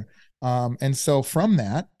together. And so from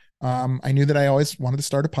that, I knew that I always wanted to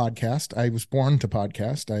start a podcast. I was born to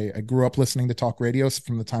podcast. I grew up listening to talk radio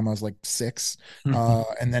from the time I was like 6.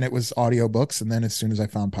 And then it was audiobooks. And then as soon as I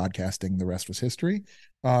found podcasting, the rest was history.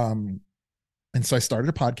 Um, and so I started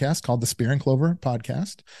a podcast called the Spear and Clover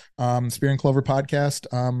Podcast. Spear and Clover Podcast,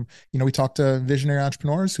 we talk to visionary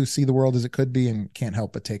entrepreneurs who see the world as it could be and can't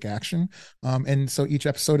help but take action. And so each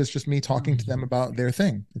episode is just me talking to them Mhm. about their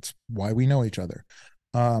thing. It's why we know each other.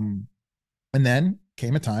 Um, and then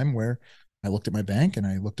came a time where I looked at my bank and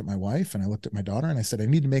I looked at my wife and I looked at my daughter and I said, I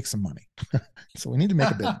need to make some money. So we need to make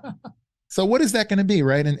a business. So what is that going to be,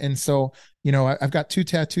 right? And so, I've got two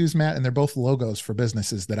tattoos, Matt, and they're both logos for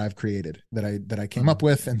businesses that I've created, that I came up Mhm.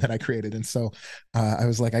 with and that I created. And so I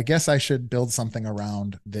was like, I guess I should build something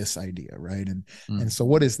around this idea, right? And so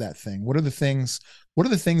what is that thing? What are the things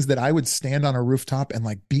that I would stand on a rooftop and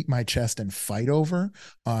like beat my chest and fight over?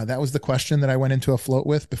 That was the question that I went into a float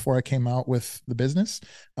with before I came out with the business.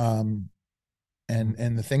 Um,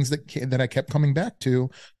 and the things that I kept coming back to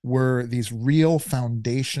were these real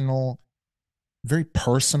foundational, very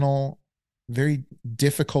personal, very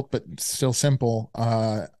difficult but still simple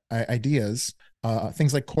ideas.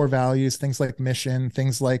 Things like core values, things like mission,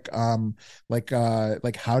 things like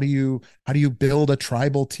how do you build a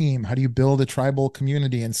tribal team? How do you build a tribal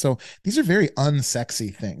community? And so these are very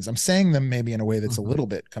unsexy things. I'm saying them maybe in a way that's a Mhm. little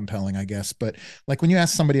bit compelling, I guess. But like when you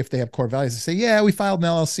ask somebody if they have core values, they say, "Yeah, we filed an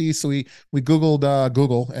LLC, so we Googled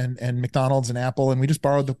Google and McDonald's and Apple, and we just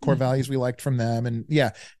borrowed the core Mhm. values we liked from them." And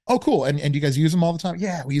yeah, oh, cool. And you guys use them all the time?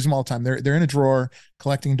 Yeah, we use them all the time. They're in a drawer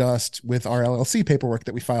collecting dust with our LLC paperwork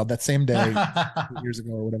that we filed that same day years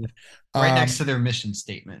ago or whatever. Right next Um, to their mission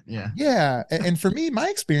statement. Yeah. yeah, and for me, my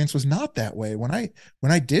experience was not that way. When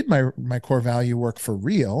I did my core value work for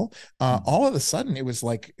real, Mhm. all of a sudden it was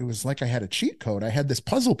like I had a cheat code. I had this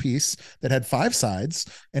puzzle piece that had 5 sides,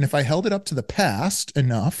 and if I held it up to the past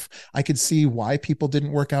enough, I could see why people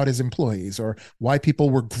didn't work out as employees or why people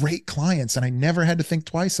were great clients, and I never had to think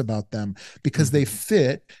twice about them because they Mhm.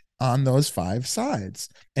 fit on those 5 sides.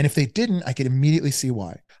 And if they didn't, I could immediately see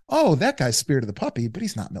why. Oh, that guy's spirit of the puppy, but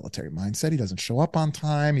he's not military mindset. He doesn't show up on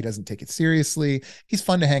time. He doesn't take it seriously. He's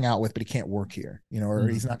fun to hang out with, but he can't work here, or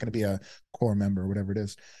he's Mhm. not going to be a core member or whatever it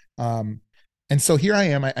is. Um, and so here I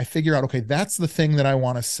am. I figure out, okay, that's the thing that I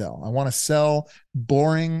want to sell. I want to sell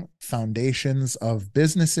boring foundations of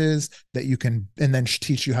businesses that you can, and then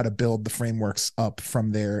teach you how to build the frameworks up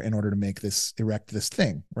from there in order to erect this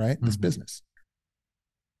thing, right? This Mhm. business.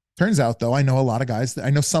 Turns out, though, I know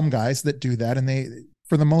some guys that do that, and they,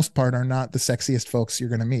 for the most part, are not the sexiest folks you're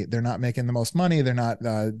going to meet. They're not making the most money. They're not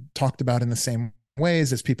talked about in the same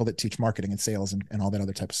ways as people that teach marketing and sales and all that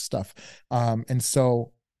other type of stuff. And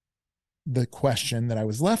so the question that I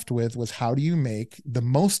was left with was, how do you make the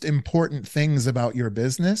most important things about your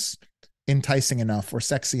business enticing enough or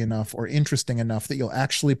sexy enough or interesting enough that you'll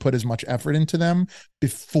actually put as much effort into them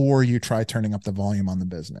before you try turning up the volume on the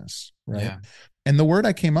business, right? Yeah. And the word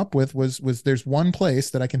I came up with was there's one place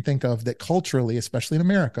that I can think of that culturally, especially in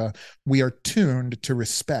America, we are tuned to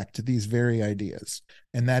respect these very ideas.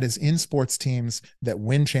 And that is in sports teams that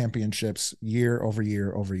win championships year over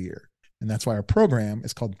year over year. And that's why our program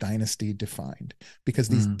is called Dynasty Defined, because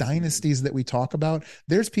these Mm, dynasties that we talk about,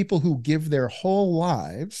 there's people who give their whole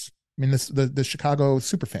lives. I mean, the Chicago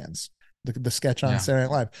superfans, the sketch on yeah. Saturday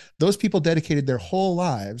Night Live, those people dedicated their whole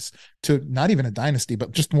lives to not even a dynasty,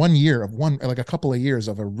 but just one year of one, like a couple of years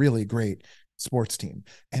of a really great sports team.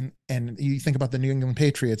 And you think about the New England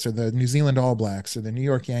Patriots or the New Zealand All Blacks or the New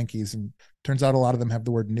York Yankees, and turns out a lot of them have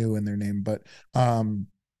the word new in their name, but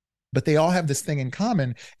they all have this thing in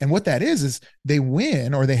common. And what that is they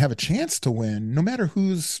win, or they have a chance to win, no matter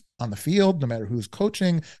who's on the field, no matter who's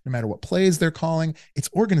coaching, no matter what plays they're calling. It's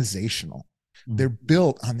organizational. They're Mm,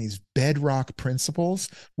 built on these bedrock principles,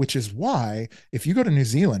 which is why, if you go to New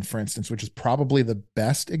Zealand, for instance, which is probably the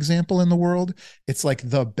best example in the world, it's like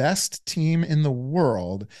the best team in the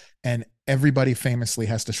world. And everybody famously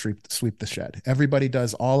has to sweep the shed. Everybody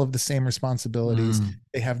does all of the same responsibilities. mm,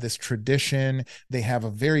 They have this tradition. They have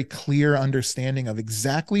a very clear understanding of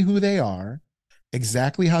exactly who they are,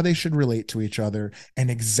 exactly how they should relate to each other,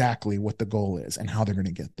 and exactly what the goal is and how they're going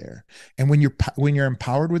to get there. And when you're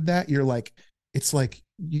empowered with that, you're like, it's like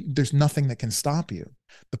there's nothing that can stop you.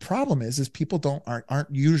 The problem is people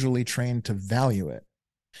aren't usually trained to value it.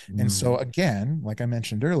 And mm, so again, like I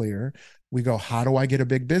mentioned earlier, we go, how do I get a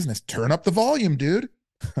big business? Turn up the volume, dude.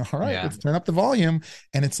 All right, yeah. let's turn up the volume.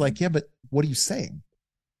 And it's like, yeah, but what are you saying?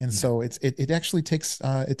 And Yeah. so it actually takes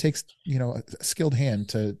a skilled hand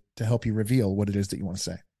to help you reveal what it is that you want to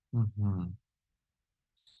say. Hmm.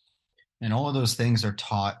 And all of those things are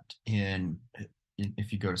taught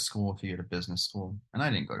if you go to school, if you go to business school. And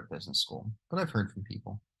I didn't go to business school, but I've heard from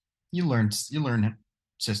people. You learn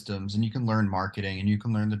systems, and you can learn marketing, and you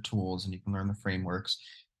can learn the tools, and you can learn the frameworks.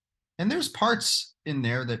 And there's parts in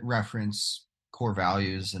there that reference core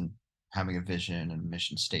values and having a vision and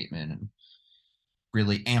mission statement and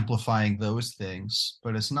really amplifying those things,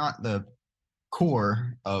 but it's not the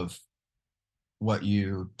core of what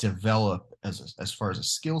you develop as far as a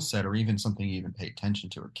skill set, or even something you even pay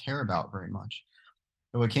attention to or care about very much.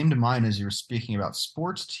 But what came to mind as you were speaking about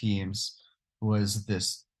sports teams was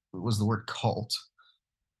the word cult,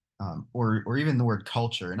 or even the word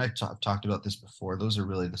culture. And I've talked about this before. Those are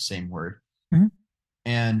really the same word. Mhm.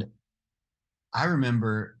 And I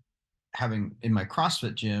remember having in my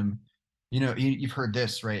CrossFit gym, you've heard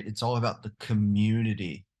this, right? It's all about the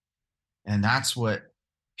community, and that's what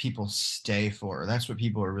people stay for. That's what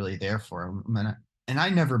people are really there for. And I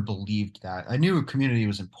never believed that. I knew community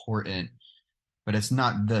was important, but it's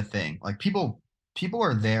not the thing. Like people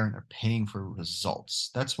are there and they're paying for results.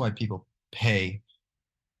 That's why people pay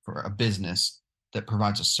for a business that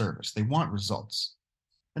provides a service. They want results.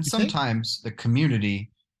 And You think? sometimes the community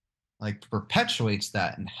like perpetuates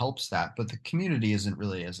that and helps that, but the community isn't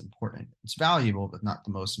really as important. It's valuable, but not the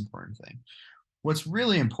most important thing. What's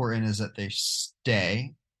really important is that they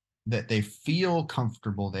stay, that they feel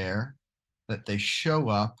comfortable there, that they show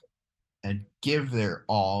up and give their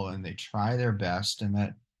all and they try their best, and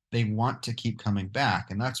that they want to keep coming back.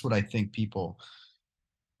 And that's what I think people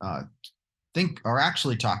uh, think are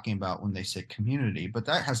actually talking about when they say community. But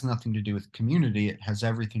that has nothing to do with community, it has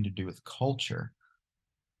everything to do with culture.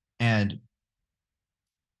 And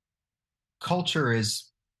culture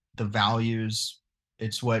is the values,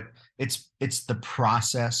 it's what it's the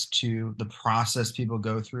process people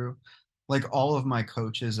go through. Like all of my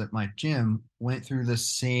coaches at my gym went through the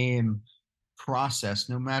same process.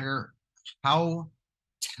 No matter how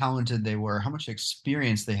talented they were, how much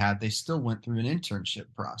experience they had, they still went through an internship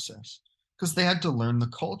process because they had to learn the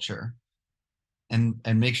culture and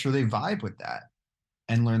make sure they vibe with that,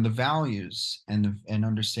 and learn the values and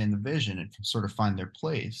understand the vision and sort of find their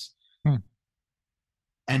place. Hmm.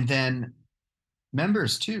 And then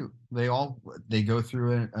members too, they go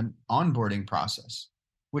through an onboarding process,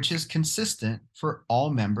 which is consistent for all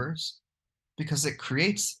members, because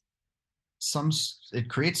some it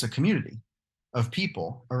creates a community of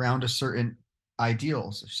people around a certain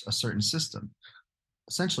ideals, a certain system,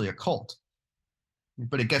 essentially a cult,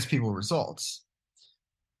 but it gets people results.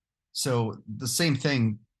 So the same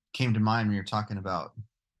thing came to mind when you're talking about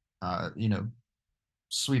uh, you know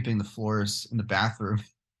sweeping the floors in the bathroom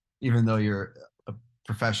even though you're a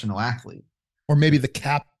professional athlete. Or maybe Like, the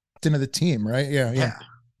captain of the team, right? Yeah, yeah. yeah,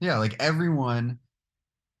 yeah, like everyone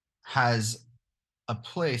has a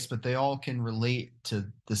place, but they all can relate to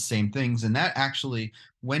the same things. And that actually,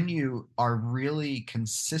 when you are really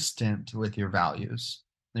consistent with your values,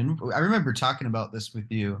 and I remember talking about this with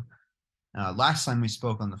you last time we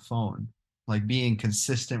spoke on the phone. like being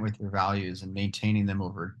consistent with your values and maintaining them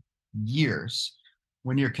over years.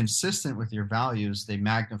 When you're consistent with your values, they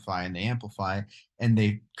magnify and they amplify and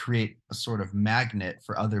they create a sort of magnet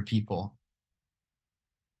for other people,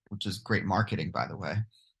 which is great marketing, by the way.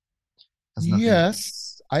 Has nothing.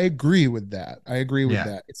 Yes, I agree with that. I agree with Yeah,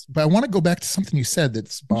 that. But I want to go back to something you said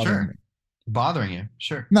that's bothering me. sure. Bothering you.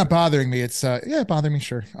 Sure. Not bothering me. It's yeah, bothering me.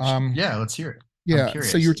 Sure. Yeah, let's hear it. I'm Yeah.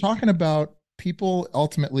 So you're curious. talking about people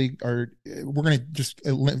ultimately are. We're going to just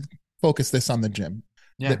focus this on the gym.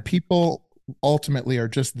 Yeah. That people ultimately are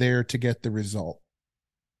just there to get the result.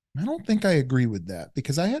 I don't think I agree with that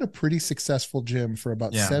because I had a pretty successful gym for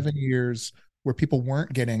about Yeah. 7 years where people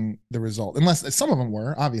weren't getting the result, unless some of them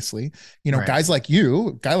were, obviously. Right. Guy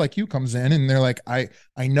like you comes in and they're like, I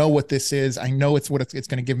know what this is. I know it's what it's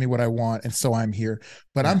going to give me what I want. And so I'm here.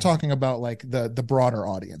 But I'm Yeah. talking about like the broader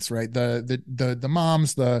audience, right? The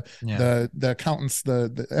moms, Yeah. the accountants,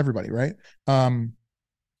 the everybody, right?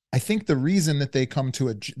 I think the reason that they come to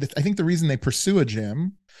I think the reason they pursue a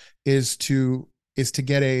gym is to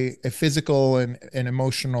get a physical and an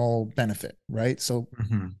emotional benefit, right? So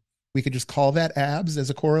Hmm. we could just call that abs as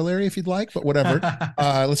a corollary if you'd like, but whatever.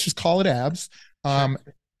 Let's just call it abs. Sure.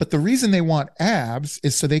 But the reason they want abs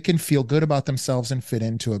is so they can feel good about themselves and fit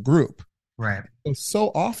into a group. Right.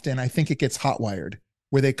 So often, I think it gets hot wired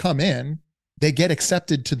where they come in, they get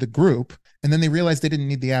accepted to the group, and then they realize they didn't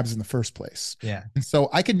need the abs in the first place. Yeah. And so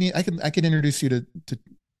I could introduce you to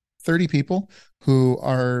 30 people who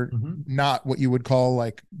are Hmm. not what you would call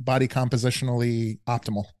like body compositionally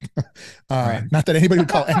optimal. Right. Not that anybody would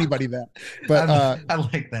call anybody that, but I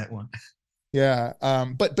like that one. yeah.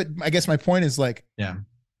 But I guess my point is like Yeah.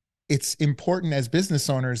 it's important as business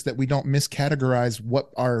owners that we don't miscategorize what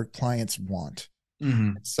our clients want.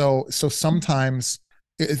 Hmm. So sometimes,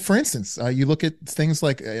 for instance, you look at things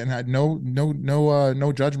like, and I,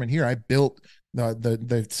 no judgment here. I built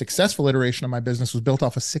the successful iteration of my business was built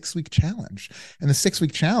off a 6 week challenge, and the 6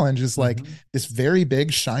 week challenge is like Hmm. this very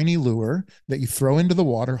big shiny lure that you throw into the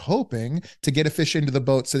water, hoping to get a fish into the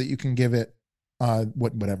boat so that you can give it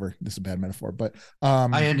whatever. This is a bad metaphor, but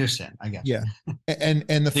I understand. I got yeah. you.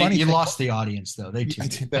 And the funny You thing, lost the audience though. They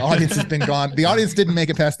tuned the you. audience has been gone. The audience didn't make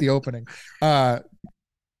it past the opening. Uh,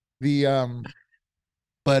 the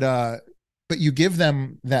but but you give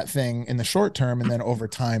them that thing in the short term, and then over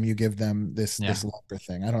time you give them Yeah. this longer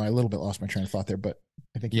thing. I don't know. I a little bit lost my train of thought there, but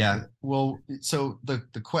I think you get Yeah. it. Well, so the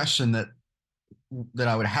question that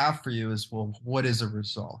I would have for you is, well, what is a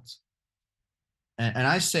result? And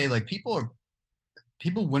I say like people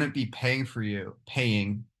wouldn't be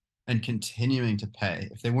paying and continuing to pay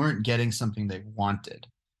if they weren't getting something they wanted.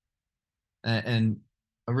 And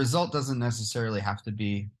a result doesn't necessarily have to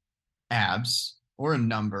be abs or a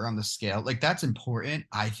number on the scale. Like that's important,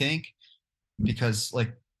 I think, because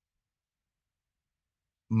like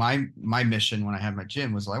my mission when I had my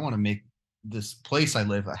gym was I want to make this place I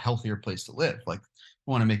live a healthier place to live. Like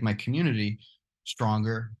I want to make my community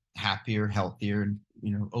stronger, happier, healthier,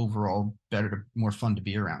 and overall better to more fun to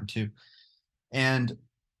be around too. And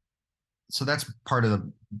so that's part of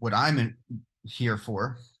what here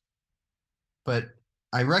for. But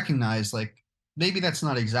I recognize like maybe that's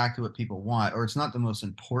not exactly what people want, or it's not the most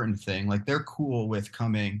important thing. Like they're cool with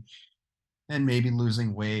coming and maybe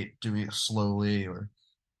losing weight, doing it slowly, or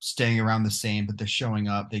staying around the same, but they're showing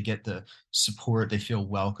up, they get the support, they feel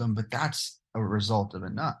welcome. But that's a result of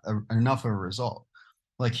enough of a result.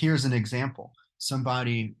 Like here's an example.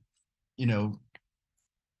 Somebody, you know,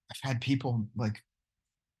 I've had people like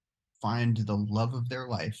find the love of their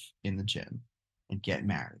life in the gym and get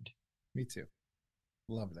married. Me too.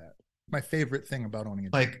 Love that. My favorite thing about owning a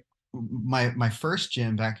gym. Like my first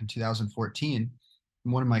gym back in 2014,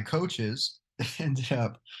 one of my coaches ended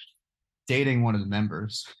up dating one of the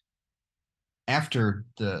members after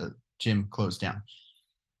the gym closed down.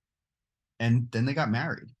 And then they got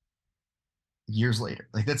married years later.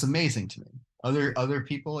 Like that's amazing to me. Other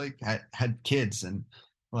people like had kids and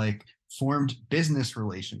like formed business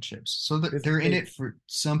relationships. So that they're in Hey, it for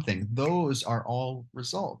something. Those are all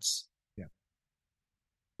results. yeah.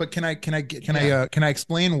 But Yeah, can I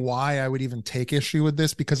explain why I would even take issue with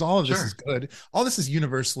this? Because all of this is sure. good. All this is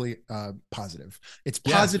universally positive. It's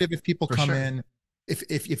Yeah, positive if people for come sure. in.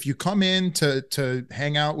 If you come in to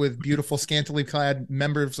hang out with beautiful, scantily clad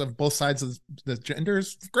members of both sides of the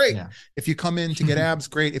genders, great. Yeah. If you come in to get abs,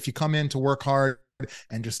 great. If you come in to work hard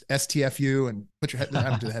and just STFU and put your head, I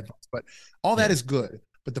don't do the headphones, but all that Yeah. is good.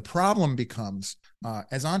 But the problem becomes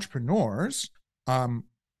as entrepreneurs, um,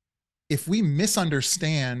 if we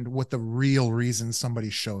misunderstand what the real reason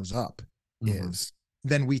somebody shows up Hmm. is,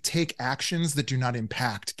 then we take actions that do not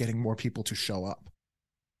impact getting more people to show up.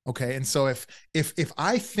 Okay. And so if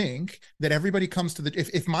I think that everybody comes to the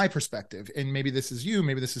if my perspective, and maybe this is you,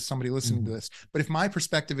 maybe this is somebody listening to Mm-hmm. this, but if my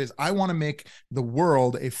perspective is I want to make the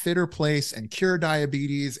world a fitter place and cure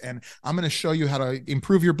diabetes, and I'm going to show you how to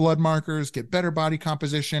improve your blood markers, get better body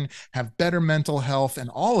composition, have better mental health, and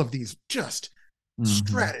all of these just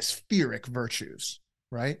Mm-hmm. stratospheric virtues,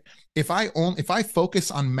 right? If I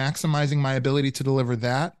focus on maximizing my ability to deliver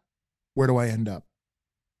that, where do I end up?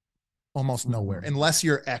 Almost nowhere, Mm-hmm. unless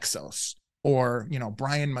you're Exos or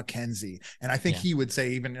Brian McKenzie. And I think Yeah. he would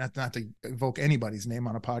say, even not to evoke anybody's name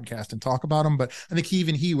on a podcast and talk about him, but I think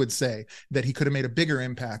he would say that he could have made a bigger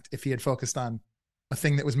impact if he had focused on a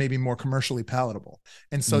thing that was maybe more commercially palatable.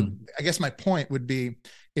 And so Mm. I guess my point would be,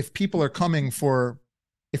 if people are coming for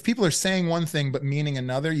if people are saying one thing but meaning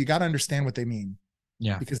another, you got to understand what they mean,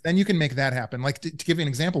 Yeah. because then you can make that happen. Like, to give you an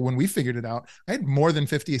example, when we figured it out, I had more than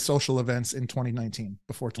 50 social events in 2019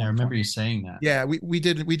 before I remember 2020. you saying that. Yeah, we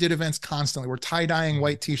did events constantly. We're tie-dyeing Mm.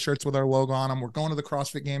 white t-shirts with our logo on them. We're going to the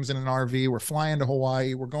CrossFit games in an RV. We're flying to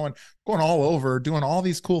Hawaii. We're going all over, doing all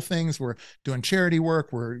these cool things. We're doing charity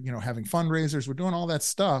work. We're, having fundraisers. We're doing all that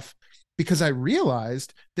stuff because I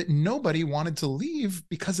realized that nobody wanted to leave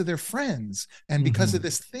because of their friends and because of Mm-hmm.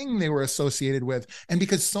 this thing they were associated with. And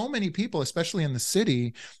because so many people, especially in the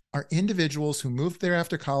city, are individuals who moved there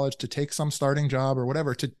after college to take some starting job or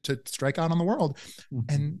whatever, to strike out on the world,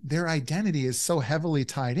 Mm-hmm. and their identity is so heavily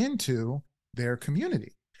tied into their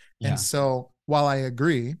community. And Yeah. so while I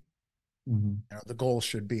agree, Mm-hmm. the goal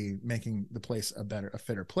should be making the place a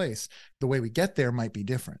fitter place, the way we get there might be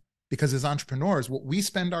different. Because as entrepreneurs, what we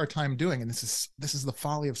spend our time doing, and this is the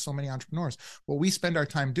folly of so many entrepreneurs, what we spend our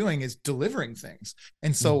time doing is delivering things.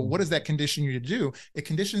 And so Mm-hmm. what does that condition you to do? It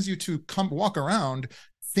conditions you to come walk around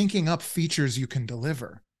thinking up features you can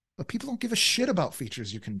deliver. But people don't give a shit about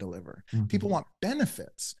features you can deliver. Mm-hmm. People want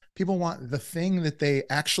benefits. People want the thing that they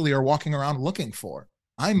actually are walking around looking for.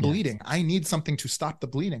 I'm Yeah. bleeding. I need something to stop the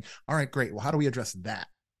bleeding. All right, great. Well, how do we address that?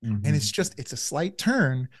 And Mm-hmm. it's a slight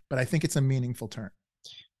turn, but I think it's a meaningful turn.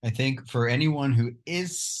 I think for anyone who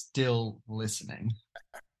is still listening,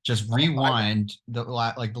 just Oh, I will. rewind the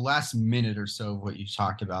last minute or so of what you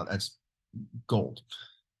talked about. That's gold.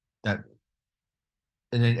 That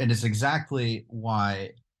and it's exactly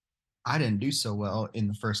why I didn't do so well in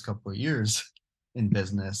the first couple of years in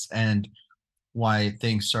business, and why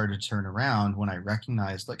things started to turn around when I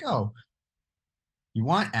recognized, like, oh, you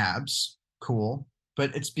want abs, cool,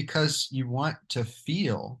 but it's because you want to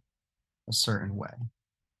feel a certain way.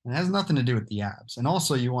 And it has nothing to do with the abs. And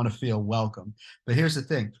also you want to feel welcome. But here's the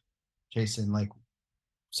thing, Jason, like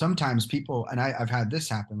sometimes people, and I've had this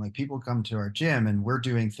happen, like people come to our gym and we're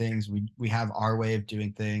doing things, we have our way of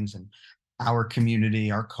doing things and our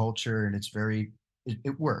community, our culture, and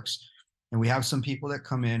it works. And we have some people that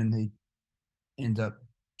come in and they end up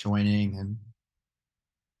joining and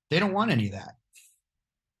they don't want any of that.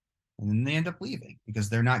 And then they end up leaving because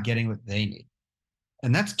they're not getting what they need.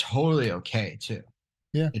 And that's totally okay too.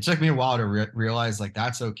 Yeah. It took me a while to realize like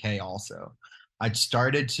that's okay also. I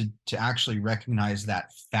started to actually recognize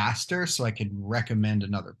that faster so I could recommend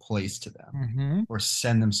another place to them Mm-hmm. or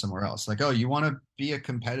send them somewhere else. Like, oh, you want to be a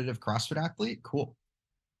competitive CrossFit athlete? Cool.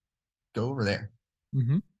 Go over there.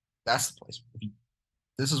 Mm-hmm. That's the place.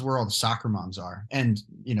 This is where all the soccer moms are. And,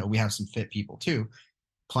 we have some fit people too.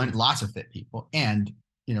 Plenty, lots of fit people. And,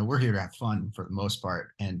 we're here to have fun for the most part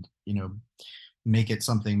and, make it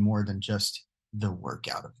something more than just the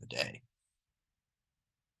workout of the day.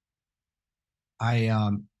 I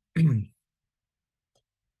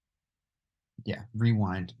yeah,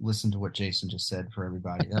 rewind, listen to what Jason just said for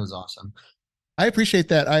everybody. That was awesome. I appreciate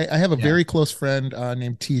that. I have a Yeah. very close friend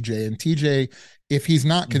named TJ, and TJ, if he's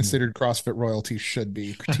not Mhm. considered CrossFit royalty, should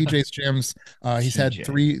be. TJ's gyms. He's had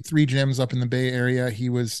TJ. three gyms up in the Bay Area. He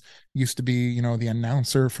used to be, the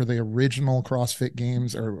announcer for the original CrossFit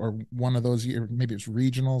Games, or one of those years, maybe it was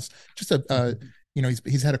regionals. Just Mhm.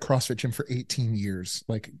 he's had a CrossFit gym for 18 years.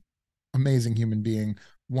 Like, amazing human being,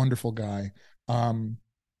 wonderful guy. Um,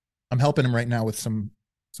 I'm helping him right now with some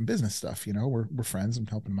business stuff. We're friends. I'm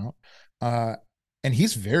helping him out. Uh, and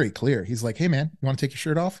he's very clear. He's like, "Hey man, you want to take your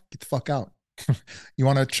shirt off? Get the fuck out. You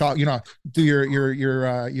want to chalk, do your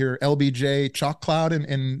LBJ chalk cloud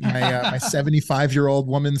in my 75-year-old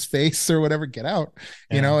woman's face or whatever. Get out.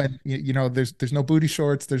 Yeah. And there's no booty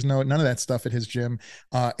shorts. There's none of that stuff at his gym.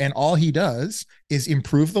 And all he does is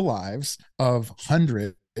improve the lives of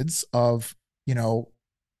hundreds of you know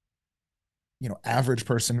average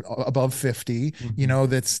person above 50,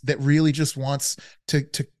 Mhm. that really just wants to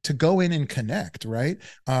go in and connect, right?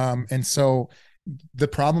 And so the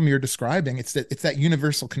problem you're describing, it's that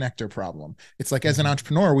universal connector problem. It's like, as an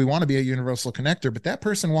entrepreneur, we want to be a universal connector, but that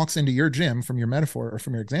person walks into your gym, from your metaphor or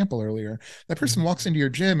from your example earlier, that person walks into your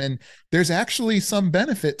gym, and there's actually some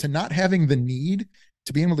benefit to not having the need,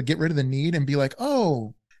 to being able to get rid of the need and be like,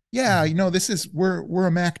 oh yeah, this is, we're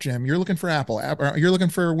a Mac gym. You're looking for Apple. You're looking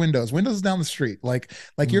for Windows. Windows is down the street. Like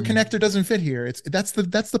your Mm. connector doesn't fit here. That's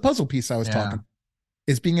the puzzle piece I was Yeah. talking,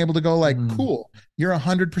 is being able to go like, Mhm. cool, you're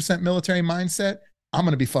 100% military mindset. I'm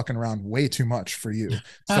going to be fucking around way too much for you.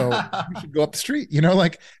 So you should go up the street,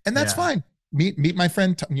 like, and that's Yeah. fine. Meet my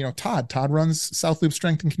friend, Todd. Todd runs South Loop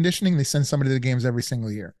Strength and Conditioning. They send somebody to the games every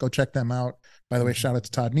single year. Go check them out. By the way, shout out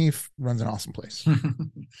to Todd Neef, runs an awesome place.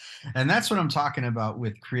 And that's what I'm talking about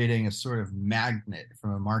with creating a sort of magnet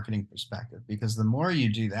from a marketing perspective, because the more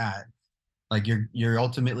you do that, like you're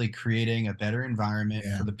ultimately creating a better environment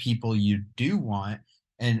Yeah. for the people you do want.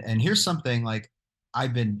 And here's something like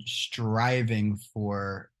I've been striving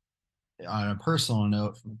for on a personal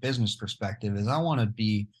note from a business perspective is I want to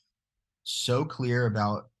be so clear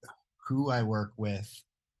about who I work with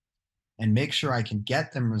and make sure I can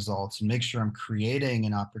get them results and make sure I'm creating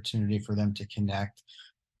an opportunity for them to connect,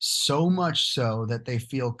 so much so that they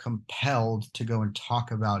feel compelled to go and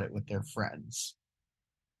talk about it with their friends.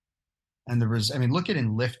 And I mean, look at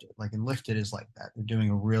Enlifted. Like Enlifted is like that. They're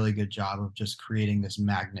doing a really good job of just creating this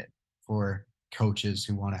magnet for coaches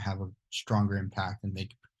who want to have a stronger impact and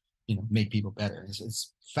make people better.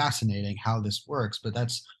 It's fascinating how this works, but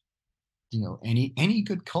that's, any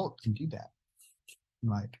good cult can do that.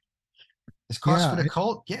 Like, is Yeah. CrossFit a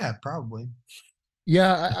cult? Yeah, probably.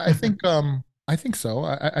 Yeah. I think so.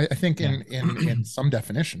 I think Yeah. in some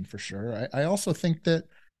definition, for sure. I also think that,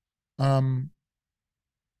 um,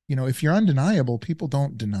 if you're undeniable, people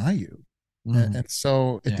don't deny you. And Mhm.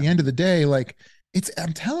 so at Yeah. the end of the day, like,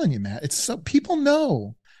 I'm telling you, Matt, it's so people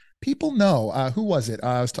know. People know. Who was it?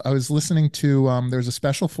 I was listening to, there's a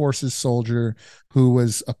special forces soldier who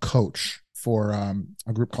was a coach for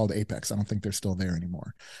a group called Apex. I don't think they're still there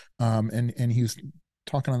anymore. And he was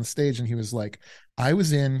talking on the stage, and he was like, I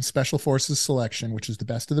was in special forces selection, which is the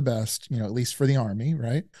best of the best, at least for the army,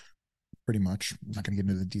 right? Pretty much. I'm not going to get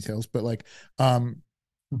into the details, but like,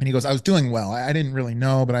 and he goes, I was doing well. I didn't really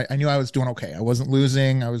know, but I knew I was doing okay. I wasn't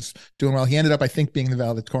losing. I was doing well. He ended up, I think, being the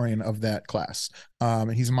valedictorian of that class.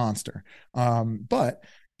 And he's a monster. But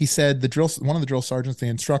he said one of the drill sergeants, the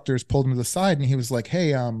instructors, pulled him to the side, and he was like,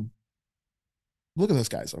 hey, look at those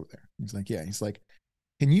guys over there. He's like, yeah. He's like,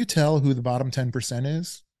 can you tell who the bottom 10%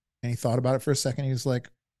 is? And he thought about it for a second. He was like,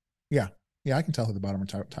 yeah, yeah, I can tell who the bottom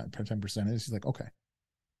 10% is. He's like, okay,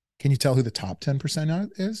 can you tell who the top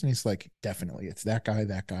 10% is? And he's like, definitely. It's that guy,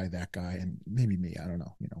 that guy, that guy, and maybe me. I don't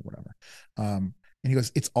know, whatever. And he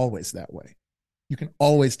goes, it's always that way. You can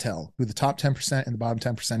always tell who the top 10% and the bottom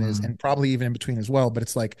 10% is, Mm. and probably even in between as well. But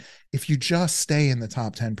it's like, if you just stay in the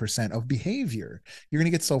top 10% of behavior, you're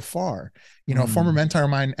going to get so far. A former Mm. mentor of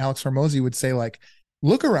mine, Alex Hormozy, would say, like,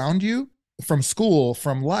 look around you, from school,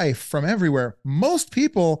 from life, from everywhere. Most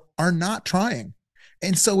people are not trying.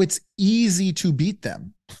 And so it's easy to beat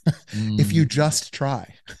them if you Mm. just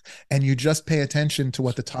try and you just pay attention to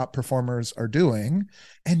what the top performers are doing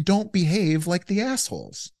and don't behave like the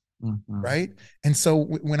assholes, Mhm. right? And so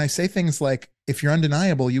when I say things like, if you're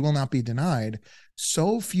undeniable, you will not be denied,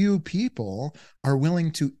 so few people are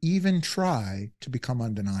willing to even try to become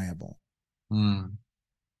undeniable. Mm.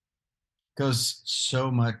 Goes so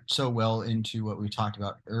well into what we talked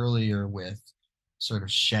about earlier with sort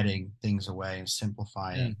of shedding things away and Mm.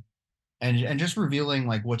 simplifying and just revealing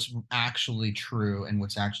like what's actually true and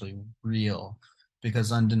what's actually real,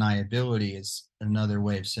 because undeniability is another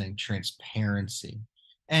way of saying transparency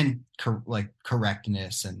and like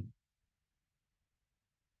correctness and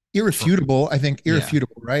Irrefutable, I think, yeah,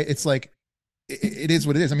 irrefutable, right? It's like, it is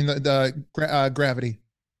what it is. I mean, the gravity,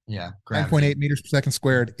 yeah, 9.8 gravity. meters per second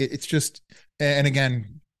squared. It's just, and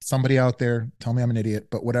again, somebody out there tell me I'm an idiot,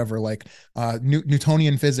 but whatever. Like,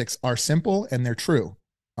 Newtonian physics are simple and they're true.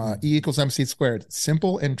 Mm. E equals mc squared,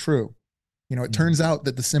 simple and true. It Mm. turns out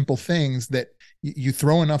that the simple things that you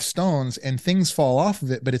throw enough stones and things fall off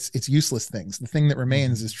of it, but it's useless things. The thing that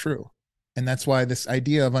remains is Mm. true. And that's why this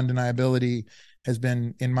idea of undeniability has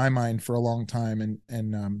been in my mind for a long time.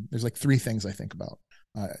 And there's like three things I think about.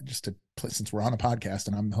 Just to since we're on a podcast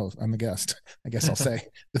and I'm the host, I'm the guest, I guess I'll say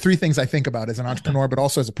the three things I think about as an entrepreneur, but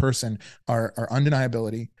also as a person, are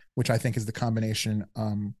undeniability, which I think is the combination.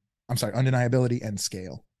 I'm sorry, undeniability and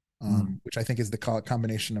scale, Mm. which I think is the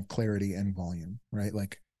combination of clarity and volume, right?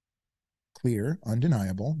 Like, clear,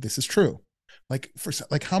 undeniable, this is true. Like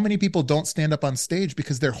how many people don't stand up on stage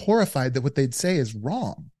because they're horrified that what they'd say is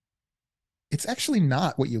wrong, it's actually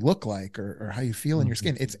not what you look like or how you feel in your Mhm.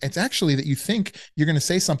 skin. It's actually that you think you're going to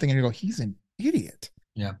say something and you go, he's an idiot.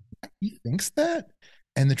 Yeah. He thinks that.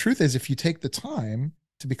 And the truth is, if you take the time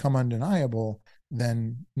to become undeniable,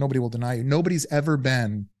 then nobody will deny you. Nobody's ever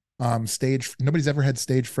had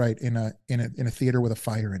stage fright in a theater with a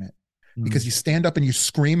fire in it. Because you Mhm. stand up and you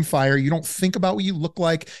scream fire. You don't think about what you look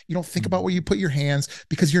like. You don't think about where you Mhm. put your hands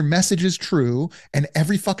because your message is true and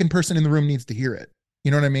every fucking person in the room needs to hear it.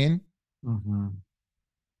 You know what I mean? Mhm.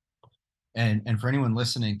 And for anyone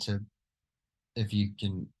listening to, if you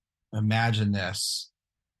can imagine this,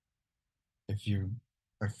 if you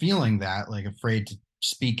are feeling that, like afraid to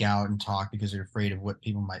speak out and talk because you're afraid of what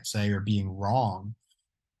people might say or being wrong,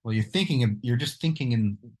 well, you're just thinking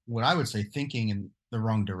in what I would say, thinking in the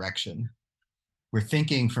wrong direction. We're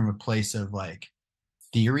thinking from a place of like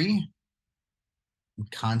theory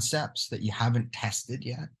and concepts that you haven't tested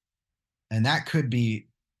yet. And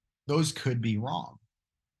those could be wrong.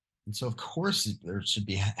 And so, of course, there should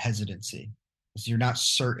be hesitancy because you're not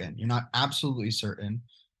certain. You're not absolutely certain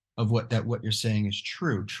of what you're saying is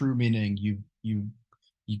true. True meaning you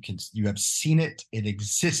have seen it. It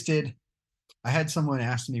existed. I had someone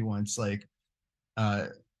ask me once, like uh,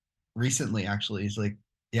 recently, actually, he's like,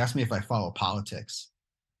 he asked me if I follow politics,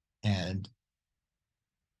 and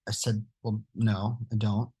I said, well, no, I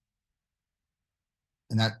don't.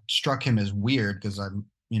 And that struck him as weird because I'm,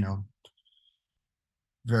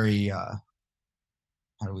 very how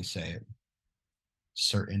do we say it,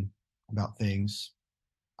 certain about things.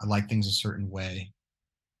 I like things a certain way.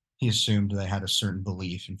 He assumed that I had a certain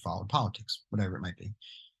belief and followed politics, whatever it might be.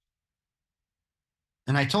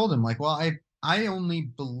 And I told him, like, well, I only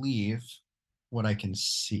believe what I can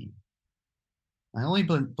see. I only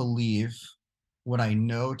believe what I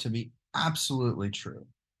know to be absolutely true.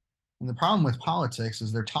 And the problem with politics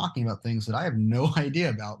is they're talking about things that I have no idea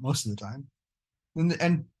about most of the time.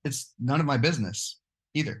 And it's none of my business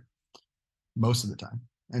either, most of the time.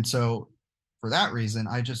 And so for that reason,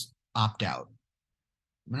 I just opt out.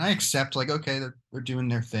 I mean, I accept, like, okay, they're doing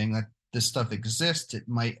their thing, that this stuff exists. It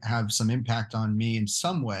might have some impact on me in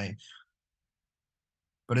some way.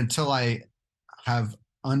 But until I have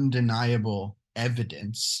undeniable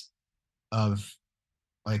evidence of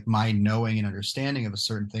like my knowing and understanding of a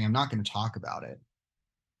certain thing, I'm not going to talk about it,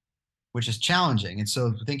 which is challenging. And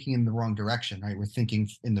so thinking in the wrong direction, right? We're thinking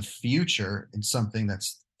in the future in something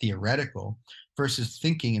that's theoretical versus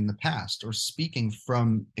thinking in the past or speaking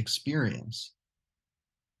from experience.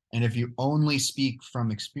 And if you only speak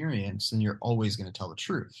from experience, then you're always going to tell the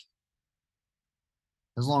truth.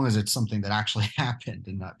 As long as it's something that actually happened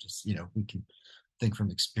and not just, we can think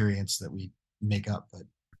from experience that we make up. But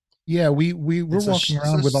Yeah, we're walking it's a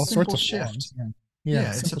around with all sorts simple of shift. flaws. Yeah. Yeah,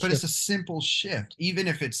 Yeah, simple but it's shift. a simple shift. Even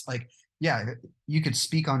if it's like, yeah, you could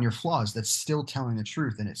speak on your flaws. That's still telling the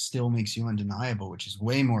truth, and it still makes you undeniable, which is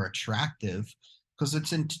way more attractive because it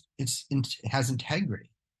has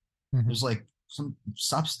integrity. Mm-hmm. There's like some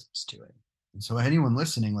substance to it. And so anyone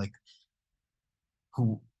listening, like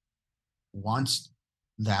who wants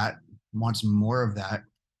that, wants more of that,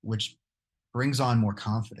 which brings on more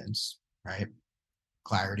confidence, right?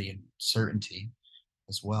 Clarity and certainty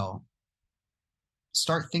as well.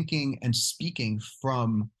 Start thinking and speaking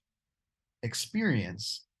from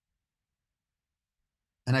experience.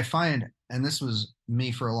 And I find, and this was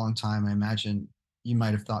me for a long time, I imagine you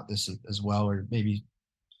might have thought this as well, or maybe,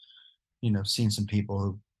 seen some people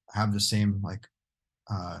who have the same like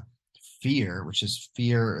uh, fear, which is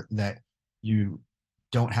fear that you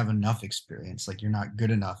don't have enough experience, like you're not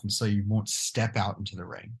good enough. And so you won't step out into the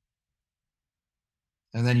ring.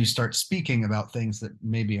 And then you start speaking about things that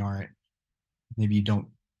maybe you don't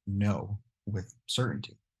know with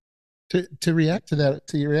certainty. To react to that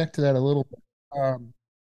a little bit.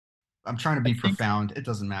 I'm trying to I be think profound. It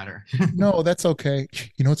doesn't matter. no, that's okay.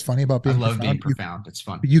 You know what's funny about I being love being profound? You profound. It's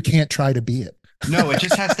fun. you can't try to be it. No, it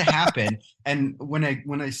just has to happen. And when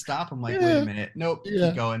I stop, I'm like, wait a Yeah, minute. Nope, keep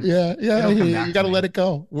yeah, going. yeah, yeah. I It'll hear come you. You back got to to me. let it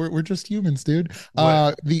go. We're just humans, dude.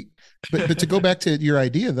 What? But to go back to your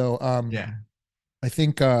idea though, Yeah. I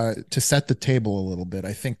think to set the table a little bit,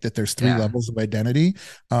 I think that there's three Yeah. levels of identity.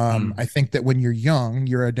 I Mm. think that when you're young,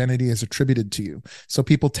 your identity is attributed to you. So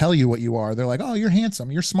people tell you what you are. They're like, oh, you're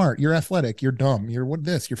handsome, you're smart, you're athletic, you're dumb, you're what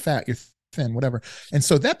this, you're fat, you're thin, whatever. And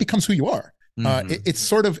so that becomes who you are. Hmm. It's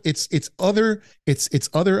sort of it's other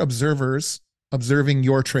observers observing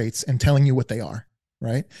your traits and telling you what they are,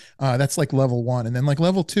 right? That's like level one. And then like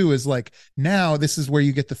level two is like now this is where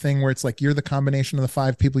you get the thing where it's like you're the combination of the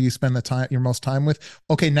five people you spend the time your most time with.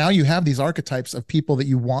 Okay, now you have these archetypes of people that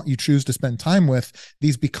you choose to spend time with.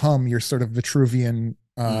 These become your sort of Vitruvian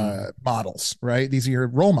Mm. models, right? These are your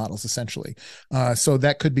role models, essentially. So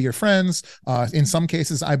that could be your friends. In some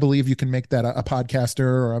cases, I believe you can make that a podcaster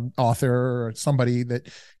or an author or somebody that,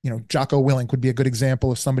 Jocko Willink would be a good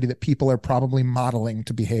example of somebody that people are probably modeling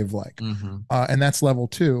to behave like. Mm-hmm. And that's level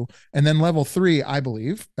two. And then level three, I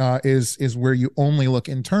believe, is where you only look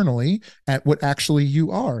internally at what actually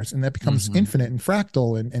you are, and that becomes Mm-hmm. infinite and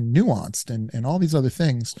fractal and nuanced and all these other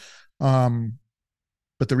things. Um,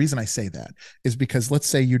 but the reason I say that is because let's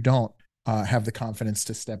say you don't have the confidence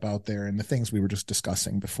to step out there and the things we were just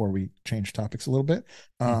discussing before we change topics a little bit.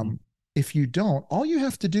 Mm-hmm. If you don't, all you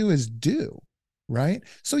have to do is do. Right.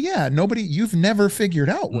 So yeah, you've never figured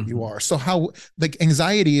out what you Mm-hmm. are. So how, like,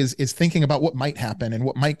 anxiety is thinking about what might happen and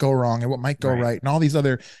what might go wrong and what might go Right. right and all these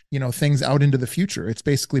other, things out into the future. It's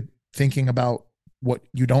basically thinking about what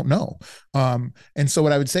you don't know. And so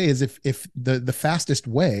what I would say is if the fastest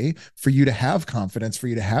way for you to have confidence, for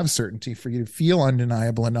you to have certainty, for you to feel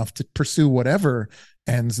undeniable enough to pursue whatever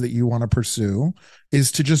ends that you want to pursue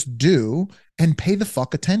is to just do and pay the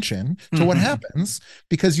fuck attention to what Mm-hmm. happens,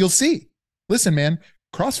 because you'll see. Listen, man,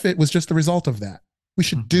 CrossFit was just the result of that. We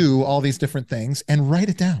should Mm-hmm. do all these different things and write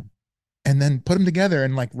it down and then put them together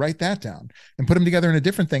and like write that down and put them together in a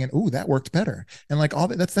different thing, and ooh, that worked better. And like all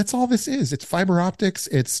that's all this is. It's fiber optics,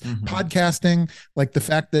 it's Mm-hmm. podcasting, like the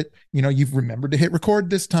fact that you've remembered to hit record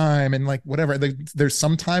this time, and like whatever, there's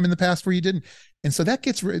some time in the past where you didn't. And so that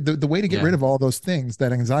gets the way to get Yeah. rid of all those things,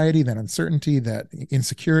 that anxiety, that uncertainty, that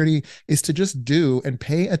insecurity, is to just do and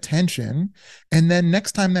pay attention. And then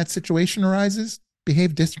next time that situation arises,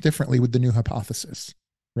 behave differently with the new hypothesis.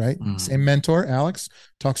 Right. Mm. Same mentor, Alex,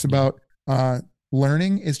 talks Yeah. about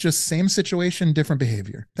learning is just same situation, different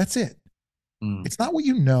behavior. That's it. Mm. It's not what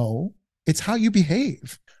you know, it's how you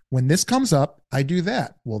behave. When this comes up, I do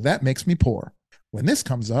that. Well, that makes me poor. When this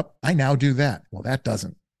comes up, I now do that. Well, that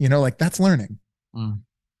doesn't. Like that's learning. Mm.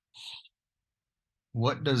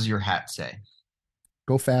 What does your hat say?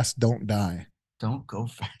 Go fast, don't die. Don't go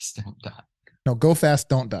fast, don't die. No, go fast,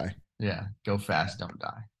 don't die. Yeah, go fast, don't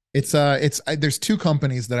die. There's two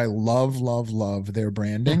companies that I love their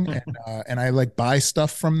branding, and I like buy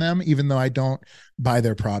stuff from them even though I don't buy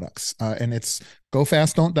their products. And it's Go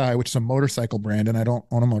Fast Don't Die, which is a motorcycle brand, and I don't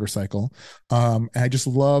own a motorcycle. And I just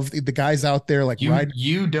love the guys out there like You riding.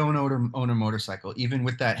 you don't own a motorcycle, even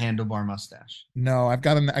with that handlebar mustache. No, I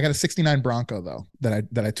got a '69 Bronco though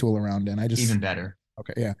that I tool around in. I just Even better.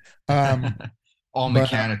 Okay, yeah. Um, All but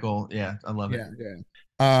mechanical. Yeah, I love it. Yeah,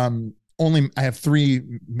 yeah. Only I have three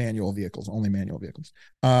manual vehicles, only manual vehicles.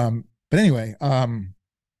 But anyway,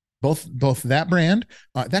 both that brand,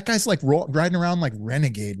 that guy's like riding around like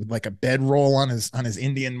renegade with like a bedroll on his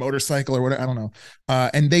Indian motorcycle or whatever. I don't know.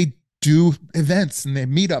 And they do events and they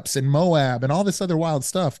meetups in Moab and all this other wild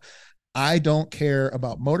stuff. I don't care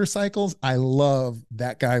about motorcycles. I love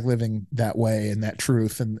that guy living that way and that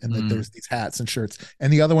truth, and that Mm. there's these hats and shirts.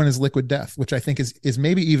 And the other one is Liquid Death, which I think is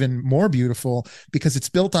maybe even more beautiful because it's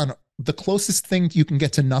built on the closest thing you can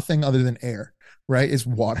get to nothing other than air, right? Is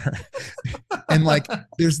water. And like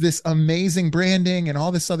there's this amazing branding and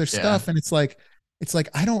all this other Yeah. stuff. And it's like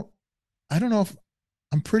I don't know if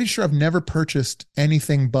I'm pretty sure I've never purchased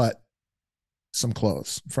anything but some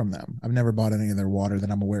clothes from them. I've never bought any of their water that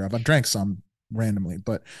I'm aware of. I've drank some randomly,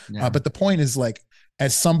 but Yeah. but the point is, like,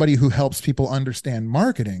 as somebody who helps people understand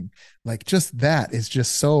marketing, like just that is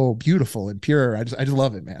just so beautiful and pure. I just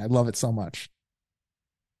love it, man. I love it so much.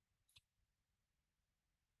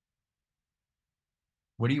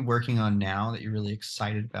 What are you working on now that you're really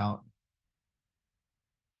excited about?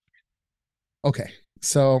 Okay,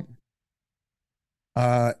 so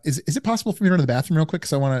is it possible for me to run to the bathroom real quick?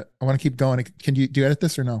 Because I want to keep going. Can you do you edit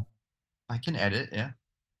this or no? I can edit. Yeah.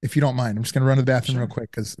 If you don't mind, I'm just gonna run to the bathroom real Sure.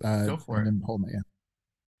 quick because Go I've for it. been holding my, yeah.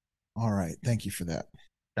 All right, thank you for that.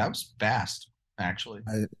 That was fast, actually.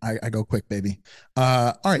 I go quick, baby.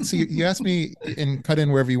 All right. So you asked me, and cut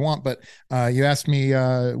in wherever you want, but you asked me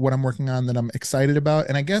what I'm working on that I'm excited about.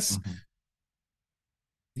 And I guess Mhm.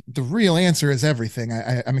 the real answer is everything.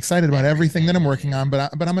 I'm excited about everything that I'm working on,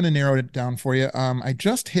 Everything. but I'm going to narrow it down for you. I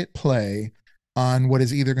just hit play on what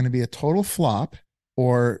is either going to be a total flop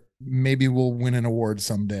or maybe we'll win an award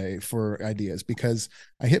someday for ideas, because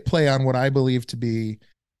I hit play on what I believe to be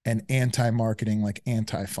an anti-marketing, like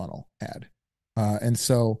anti-funnel ad. And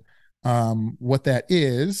so what that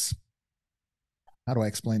is, how do I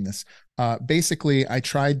explain this? Basically, I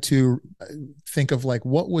tried to think of like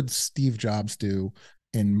what would Steve Jobs do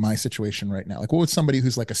in my situation right now? Like what would somebody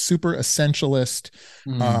who's like a super essentialist,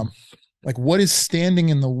 Mm. um, like what is standing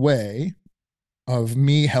in the way of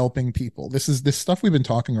me helping people? This stuff we've been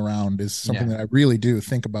talking around is something Yeah. that I really do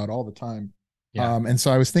think about all the time. Yeah. And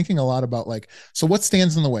so I was thinking a lot about like, so what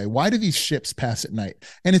stands in the way? Why do these ships pass at night?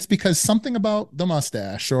 And it's because something about the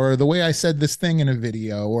mustache or the way I said this thing in a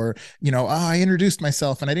video, or, I introduced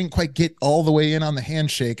myself and I didn't quite get all the way in on the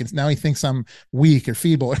handshake. And now he thinks I'm weak or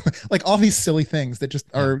feeble, like all these silly things that just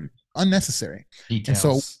Yeah. are unnecessary. And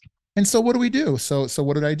so, Details. what do we do? So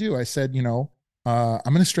what did I do? I said, I'm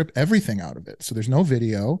going to strip everything out of it. So there's no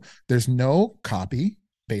video, there's no copy,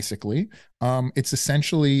 basically. It's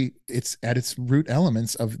essentially, it's at its root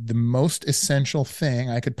elements of the most essential thing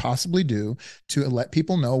I could possibly do to let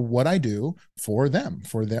people know what I do for them,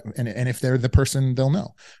 and if they're the person, they'll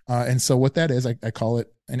know. And so what that is, I call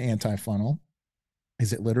it an anti-funnel.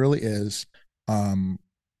 Is it literally is, um,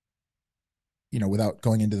 without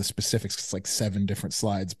going into the specifics, it's like 7 different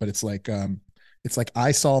slides, but it's like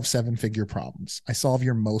I solve 7-figure problems. I solve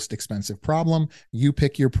your most expensive problem. You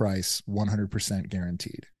pick your price, 100%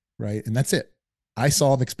 guaranteed, right? And that's it. I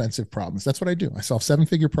solve expensive problems. That's what I do. I solve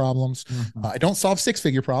 7-figure problems. Mm-hmm. I don't solve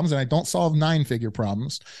 6-figure problems, and I don't solve 9-figure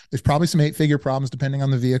problems. There's probably some 8-figure problems depending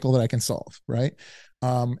on the vehicle that I can solve, right?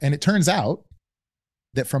 And it turns out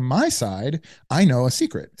that from my side, I know a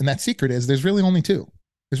secret, and that secret is there's really only two.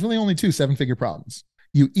 There's really only two 7-figure problems.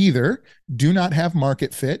 You either do not have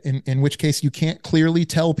market fit, in which case you can't clearly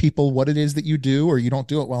tell people what it is that you do, or you don't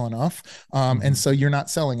do it well enough. And Mm-hmm. so you're not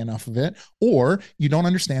selling enough of it, or you don't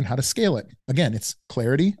understand how to scale it. Again, it's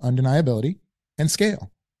clarity, undeniability, and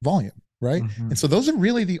scale, volume, right? Mm-hmm. And so those are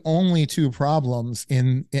really the only two problems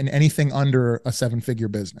in anything under a 7-figure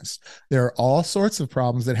business. There are all sorts of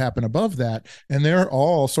problems that happen above that, and there are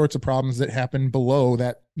all sorts of problems that happen below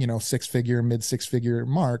that, 6-figure, mid 6-figure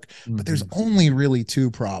mark. But there's Mm-hmm. only really two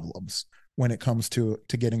problems when it comes to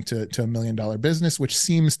getting to $1 million business, which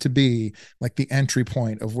seems to be like the entry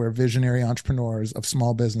point of where visionary entrepreneurs of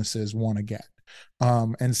small businesses want to get.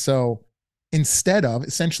 And so instead of,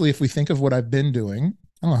 essentially, if we think of what I've been doing,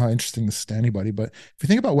 I don't know how interesting this is to anybody, but if you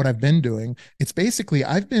think about what I've been doing, it's basically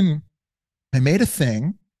I made a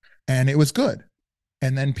thing and it was good.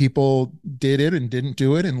 And then people did it and didn't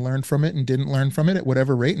do it and learned from it and didn't learn from it at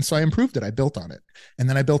whatever rate. And so I improved it. I built on it. And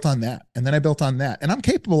then I built on that. And then I built on that. And I'm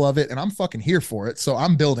capable of it and I'm fucking here for it. So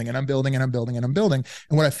I'm building and I'm building and I'm building and I'm building.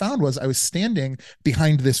 And what I found was I was standing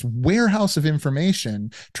behind this warehouse of information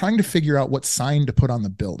trying to figure out what sign to put on the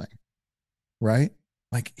building, right?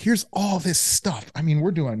 Like, here's all this stuff. I mean,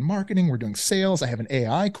 we're doing marketing, we're doing sales. I have an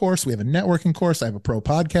AI course, we have a networking course, I have a pro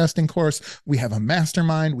podcasting course, we have a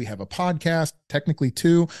mastermind, we have a podcast, technically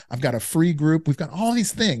two. I've got a free group, we've got all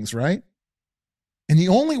these things, right? And the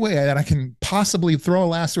only way that I can possibly throw a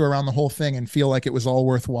lasso around the whole thing and feel like it was all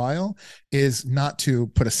worthwhile is not to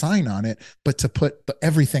put a sign on it, but to put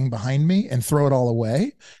everything behind me and throw it all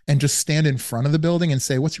away and just stand in front of the building and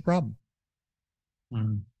say, what's your problem?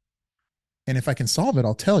 Mm-hmm. And if I can solve it,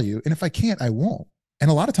 I'll tell you. And if I can't, I won't. And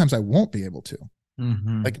a lot of times I won't be able to.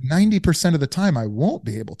 Mm-hmm. Like 90% of the time, I won't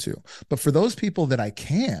be able to. But for those people that I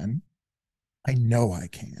can, I know I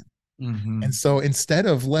can. Mm-hmm. And so instead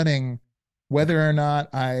of letting whether or not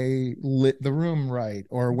I lit the room right,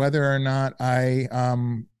 or whether or not I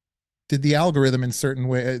did the algorithm in certain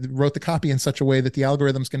way, wrote the copy in such a way that the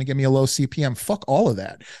algorithm's going to give me a low CPM. Fuck all of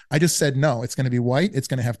that. I just said, no, it's going to be white. It's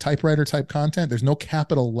going to have typewriter type content. There's no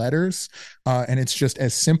capital letters. And it's just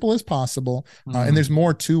as simple as possible. And there's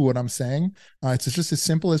more to what I'm saying. It's just as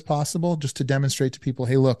simple as possible, just to demonstrate to people,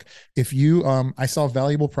 hey, look, if you, I solve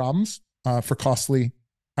valuable problems for costly,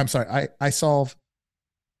 I'm sorry, I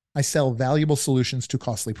sell valuable solutions to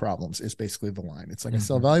costly problems is basically the line. It's like, I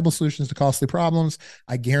sell Mm-hmm. valuable solutions to costly problems.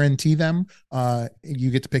 I guarantee them.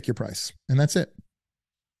 You get to pick your price, and that's it.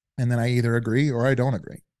 And then I either agree or I don't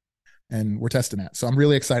agree. And we're testing that. So I'm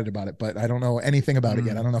really excited about it, but I don't know anything about it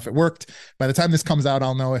yet. I don't know if it worked. By the time this comes out,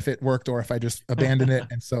 I'll know if it worked or if I just abandoned it.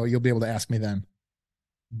 And so you'll be able to ask me then.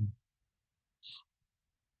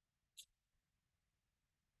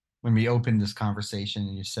 When we opened this conversation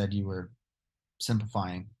and you said you were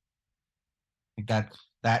simplifying, like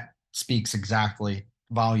that speaks exactly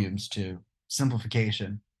volumes to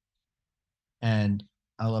simplification. And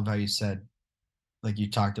I love how you said, like, you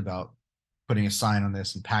talked about putting a sign on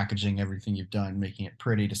this and packaging everything you've done, making it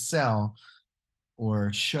pretty to sell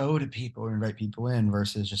or show to people or invite people in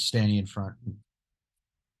versus just standing in front.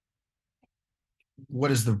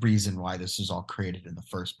 What is the reason why this is all created in the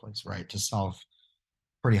first place, right? To solve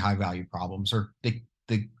pretty high value problems, or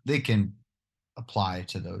they can apply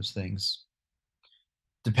to those things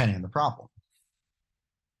depending on the problem.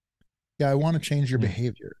 Yeah, I want to change your Yeah.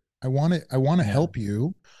 behavior. I want to Yeah. help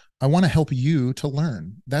you. I want to help you to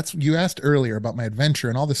learn. That's, you asked earlier about my adventure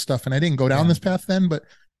and all this stuff, and I didn't go down Yeah. this path then, but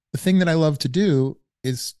the thing that I love to do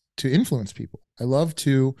is to influence people. I love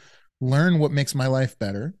to learn what makes my life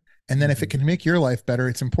better. And then if it Hmm. can make your life better,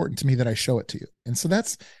 it's important to me that I show it to you. And so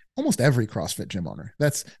that's almost every CrossFit gym owner.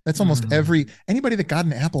 That's almost Hmm. every anybody that got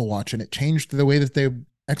an Apple Watch and it changed the way that they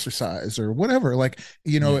exercise or whatever. Like,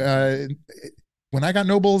 Yeah. when I got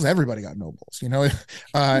no bulls, everybody got no bulls.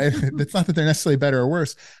 It's not that they're necessarily better or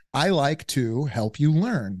worse. I like to help you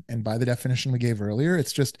learn. And by the definition we gave earlier,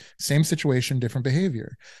 it's just same situation, different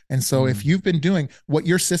behavior. And so if Mm. you've been doing what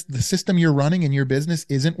the system you're running in your business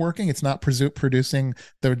isn't working, it's not producing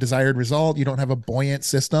the desired result, you don't have a buoyant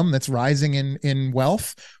system that's rising in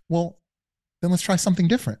wealth, well, then let's try something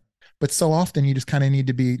different. But so often you just kind of need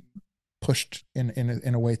to be pushed in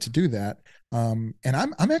a way to do that. And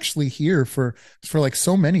I'm actually here for like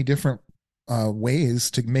so many different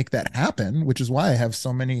ways to make that happen, which is why I have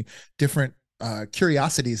so many different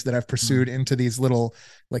curiosities that I've pursued Mm. into these little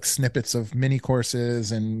like snippets of mini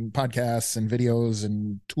courses and podcasts and videos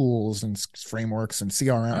and tools and frameworks and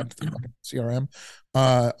CRM,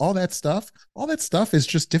 all that stuff. All that stuff is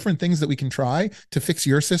just different things that we can try to fix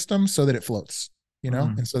your system so that it floats,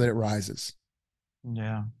 Mm. and so that it rises.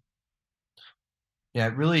 Yeah. Yeah,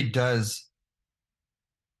 it really does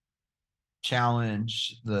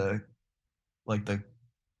challenge the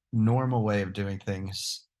normal way of doing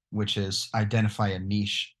things, which is identify a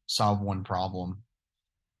niche, solve one problem,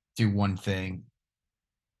 do one thing.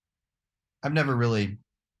 I've never really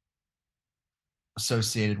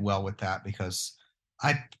associated well with that because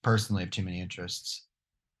I personally have too many interests.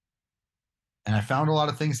 And I found a lot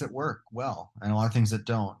of things that work well and a lot of things that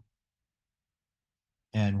don't.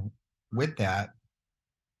 And with that,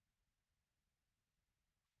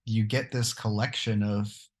 you get this collection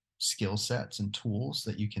of skill sets and tools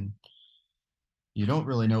that you don't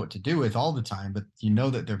really know what to do with all the time, but you know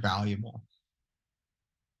that they're valuable.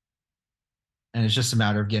 And it's just a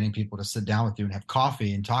matter of getting people to sit down with you and have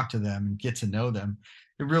coffee and talk to them and get to know them.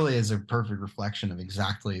 It really is a perfect reflection of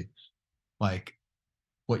exactly like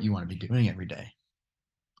what you want to be doing every day.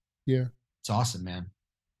 Yeah. It's awesome, man.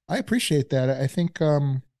 I appreciate that. I think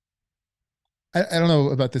I don't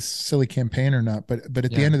know about this silly campaign or not, but at the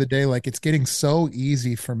Yeah. end of the day, like it's getting so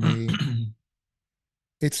easy for me.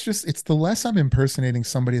 It's the less I'm impersonating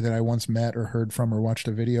somebody that I once met or heard from or watched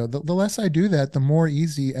a video, the less I do that, the more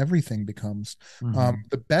easy everything becomes. Hmm.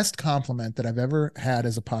 The best compliment that I've ever had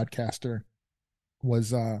as a podcaster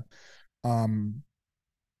was um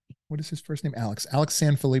what is his first name? Alex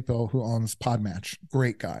Sanfilippo, who owns Podmatch.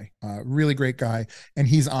 Great guy, really great guy, and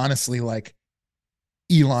he's honestly like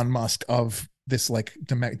Elon Musk of this like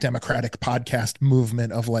democratic podcast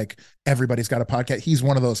movement of like everybody's got a podcast. He's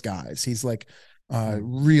one of those guys. He's like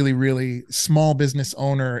really, really small business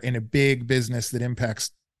owner in a big business that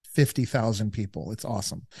impacts 50,000 people. It's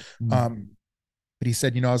awesome. Hmm. Um, but he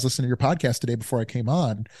said, I was listening to your podcast today before I came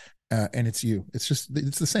on. And it's you. It's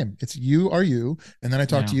the same. It's you are you, and then I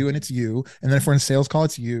talk Yeah. to you, and it's you, and then if we're in a sales call,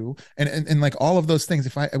 it's you, and like all of those things.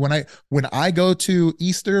 If I when I go to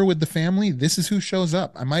Easter with the family, this is who shows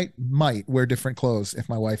up. I might wear different clothes if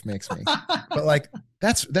my wife makes me, but like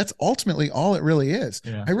that's ultimately all it really is.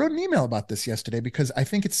 Yeah. I wrote an email about this yesterday because I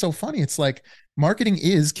think it's so funny. It's like marketing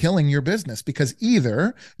is killing your business because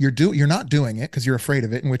either you're not doing it because you're afraid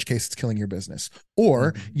of it, in which case it's killing your business,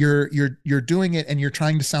 or Hmm. you're doing it and you're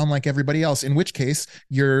trying to sound like everybody else, in which case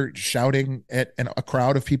you're shouting at a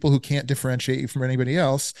crowd of people who can't differentiate you from anybody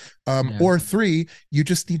else. Yeah. Or three, you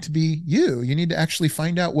just need to be you. You need to actually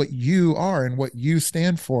find out what you are and what you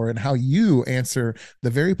stand for and how you answer the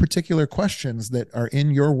very particular questions that are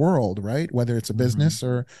in your world, right? Whether it's a Hmm. business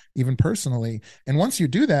or even personally. And once you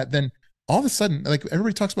do that, then all of a sudden, like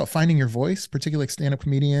everybody talks about finding your voice, particularly like stand-up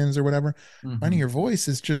comedians or whatever. Finding Hmm. your voice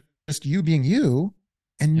is just you being you,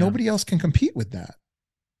 and Yeah. nobody else can compete with that.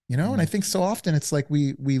 And I Yeah. think so often it's like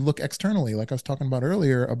we look externally, like I was talking about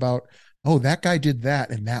earlier, about, oh, that guy did that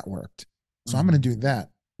and that worked, so I'm going Hmm. to do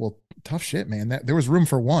that. Well, tough shit, man. That there was room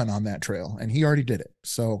for one on that trail, and he already did it.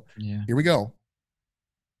 So Yeah. here we go.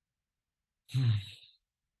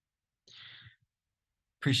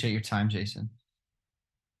 Appreciate your time, Jason.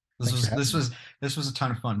 This Thanks for was having this me. was this was a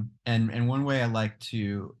ton of fun. And one way I like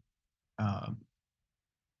to um,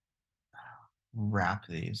 wrap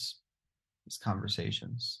these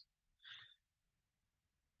conversations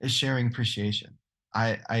is sharing appreciation.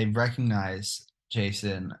 I recognize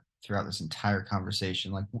Jason throughout this entire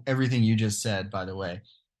conversation, like everything you just said, by the way,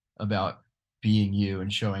 about being you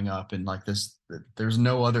and showing up and like this. There's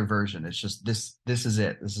no other version. It's just this. This is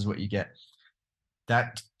it. This is what you get.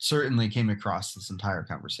 That certainly came across this entire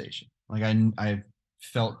conversation. Like I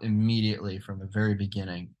felt immediately from the very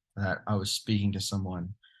beginning that I was speaking to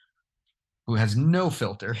someone who has no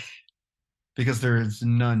filter because there is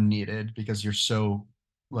none needed because you're so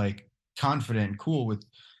like confident and cool with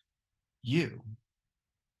you.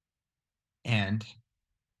 And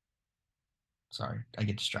sorry, I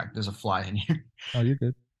get distracted. There's a fly in here. Oh, you're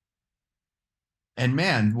good. And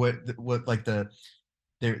man, what like the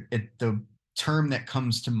term that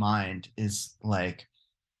comes to mind is like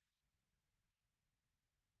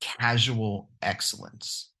casual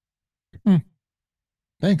excellence. Hmm.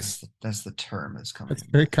 Thanks. That's the term that's coming That's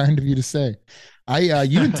to very mind. kind of you to say.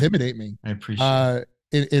 You intimidate me. I appreciate it.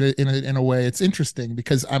 Uh, in a way, it's interesting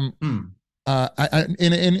because I'm, Mm.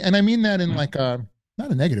 and I mean that in Mm. like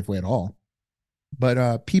not a negative way at all,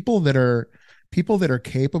 but people that are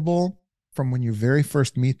capable from when you very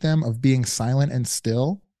first meet them of being silent and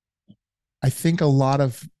still. I think a lot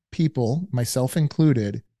of people, myself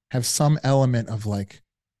included, have some element of like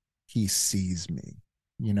he sees me,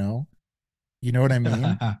 you know, you know what I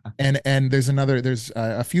mean? And there's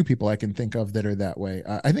a few people I can think of that are that way.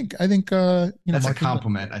 I think That's a Mark England.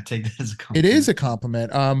 compliment. I take that as a It is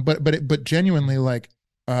compliment. a compliment. But genuinely like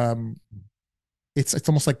um it's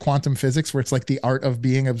almost like quantum physics where it's like the art of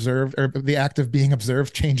being observed or the act of being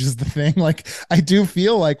observed changes the thing. Like I do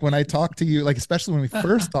feel like when I talk to you, like especially when we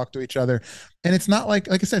first talk to each other, and it's not like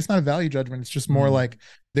I said, it's not a value judgment. It's just more Mm. like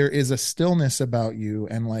there is a stillness about you,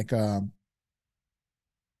 and like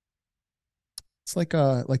it's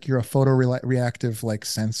like you're a reactive like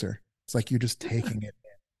sensor. It's like you're just taking it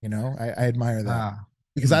in, you know. I admire that Ah.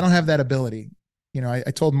 because I Mm. don't have that ability. You know, I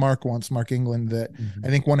told Mark once, Mark England, that I Mhm.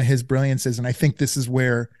 think one of his brilliances, and I think this is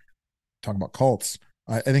where talking about cults,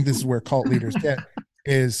 I think this is where cult leaders get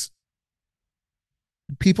is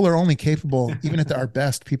people are only capable, even at our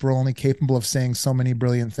best, people are only capable of saying so many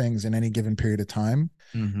brilliant things in any given period of time.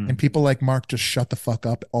 And Mhm. people like Mark just shut the fuck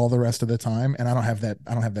up all the rest of the time. And I don't have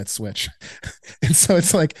that switch. And so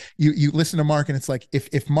it's like you listen to Mark and it's like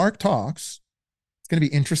if Mark talks, it's going to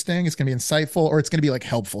be interesting, it's going to be insightful, or it's going to be like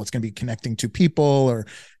helpful, it's going to be connecting to people, or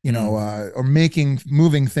Mm. or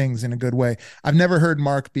moving things in a good way. I've never heard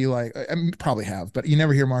Mark be like, I mean, probably have, but you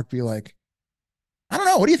never hear Mark be like, I don't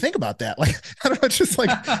know, what do you think about that? Like I don't know, it's just like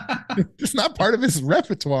just not part of his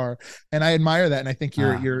repertoire. And I admire that, and I think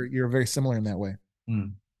you're Ah. you're you're very similar in that way.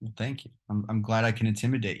 Mm. Well, thank you. I'm glad I can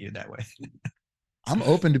intimidate you that way. I'm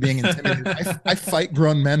open to being intimidated. I fight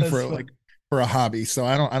grown men That's for like fun. for a hobby, so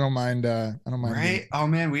I don't mind being Right? Oh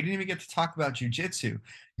man, we didn't even get to talk about jujitsu.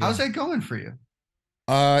 How's yeah. that going for you?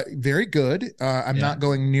 Very good. I'm Yeah. not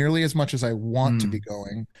going nearly as much as I want to be Mm.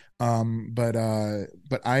 going. But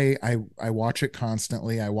I watch it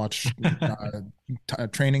constantly. I watch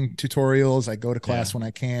training tutorials. I go to Yeah. class when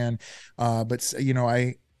I can. But you know,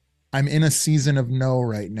 I'm in a season of no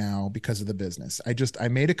right now because of the business. I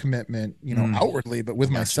made a commitment, you know, Mm. outwardly, but with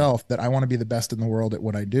Gotcha. myself that I want to be the best in the world at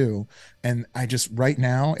what I do. And I just right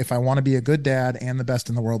now, if I want to be a good dad and the best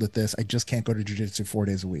in the world at this, I just can't go to jujitsu 4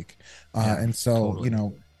 days a week. Yeah, And so, totally.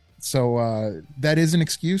 that is an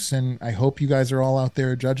excuse. And I hope you guys are all out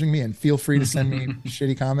there judging me and feel free to send me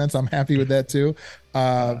shitty comments. I'm happy with that too.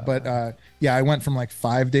 But uh, Yeah, I went from like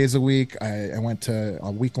 5 days a week. I went to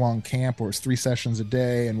a week long camp where it's 3 sessions a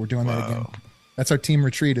day, and we're doing that again. whoa. That's our team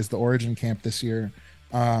retreat is the Origin camp this year.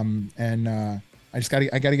 And I got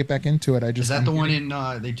to get back into it. Is that I'm the one getting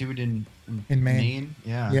in they do it in in Maine. Maine?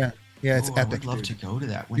 Yeah. Yeah. Yeah, it's Oh, I would epic, love dude. to go to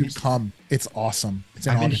that. When Dude, is it? come. It's awesome. It's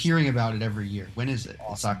in I've been August. hearing about it every year. When is it? It's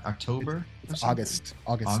Awesome. October or It's something? August.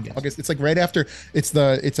 August. It's like right after it's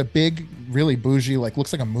a big, really bougie, like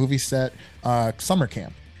looks like a movie set summer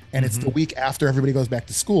camp. And it's the Mm-hmm. week after everybody goes back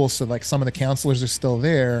to school. So like some of the counselors are still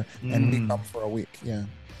there and we come Mm. for a week. Yeah.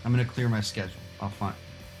 I'm gonna clear my schedule. I'll find.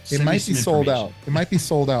 It Send me might be some sold information. out. It might be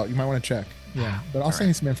sold out. You might want to check. Yeah. But I'll All send right.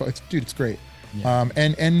 you some info. It's great. Yeah.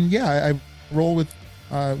 And yeah, I roll with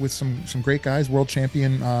some great guys. World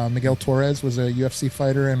champion Miguel Torres was a UFC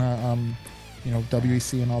fighter and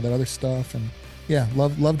WEC and all that other stuff. And yeah,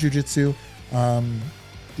 love jujitsu.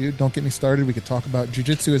 Dude, don't get me started. We could talk about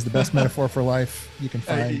jujitsu is the best metaphor for life you can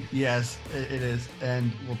find. Yes, it is,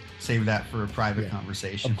 and we'll save that for a private Yeah,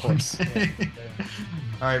 conversation of one course. Yeah, day. yeah.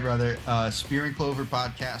 All right, brother. Spear and Clover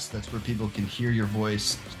podcast. That's where people can hear your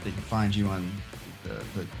voice. They can find you on the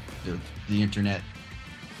the, the internet.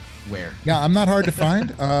 Where? Yeah, I'm not hard to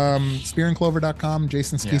find. Spearandclover.com,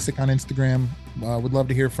 Jason Yeah. Skeesick on Instagram. Would love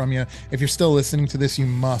to hear from you. If you're still listening to this, you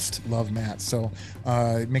must love Matt. So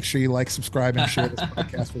make sure you like, subscribe, and share this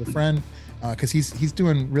podcast with a friend because he's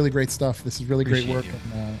doing really great stuff. This is really great Appreciate work,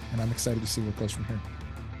 you. and I'm excited to see where it goes from here.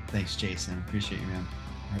 Thanks, Jason. Appreciate you, man.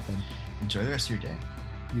 All right, buddy. Enjoy the rest of your day.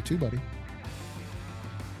 You too, buddy.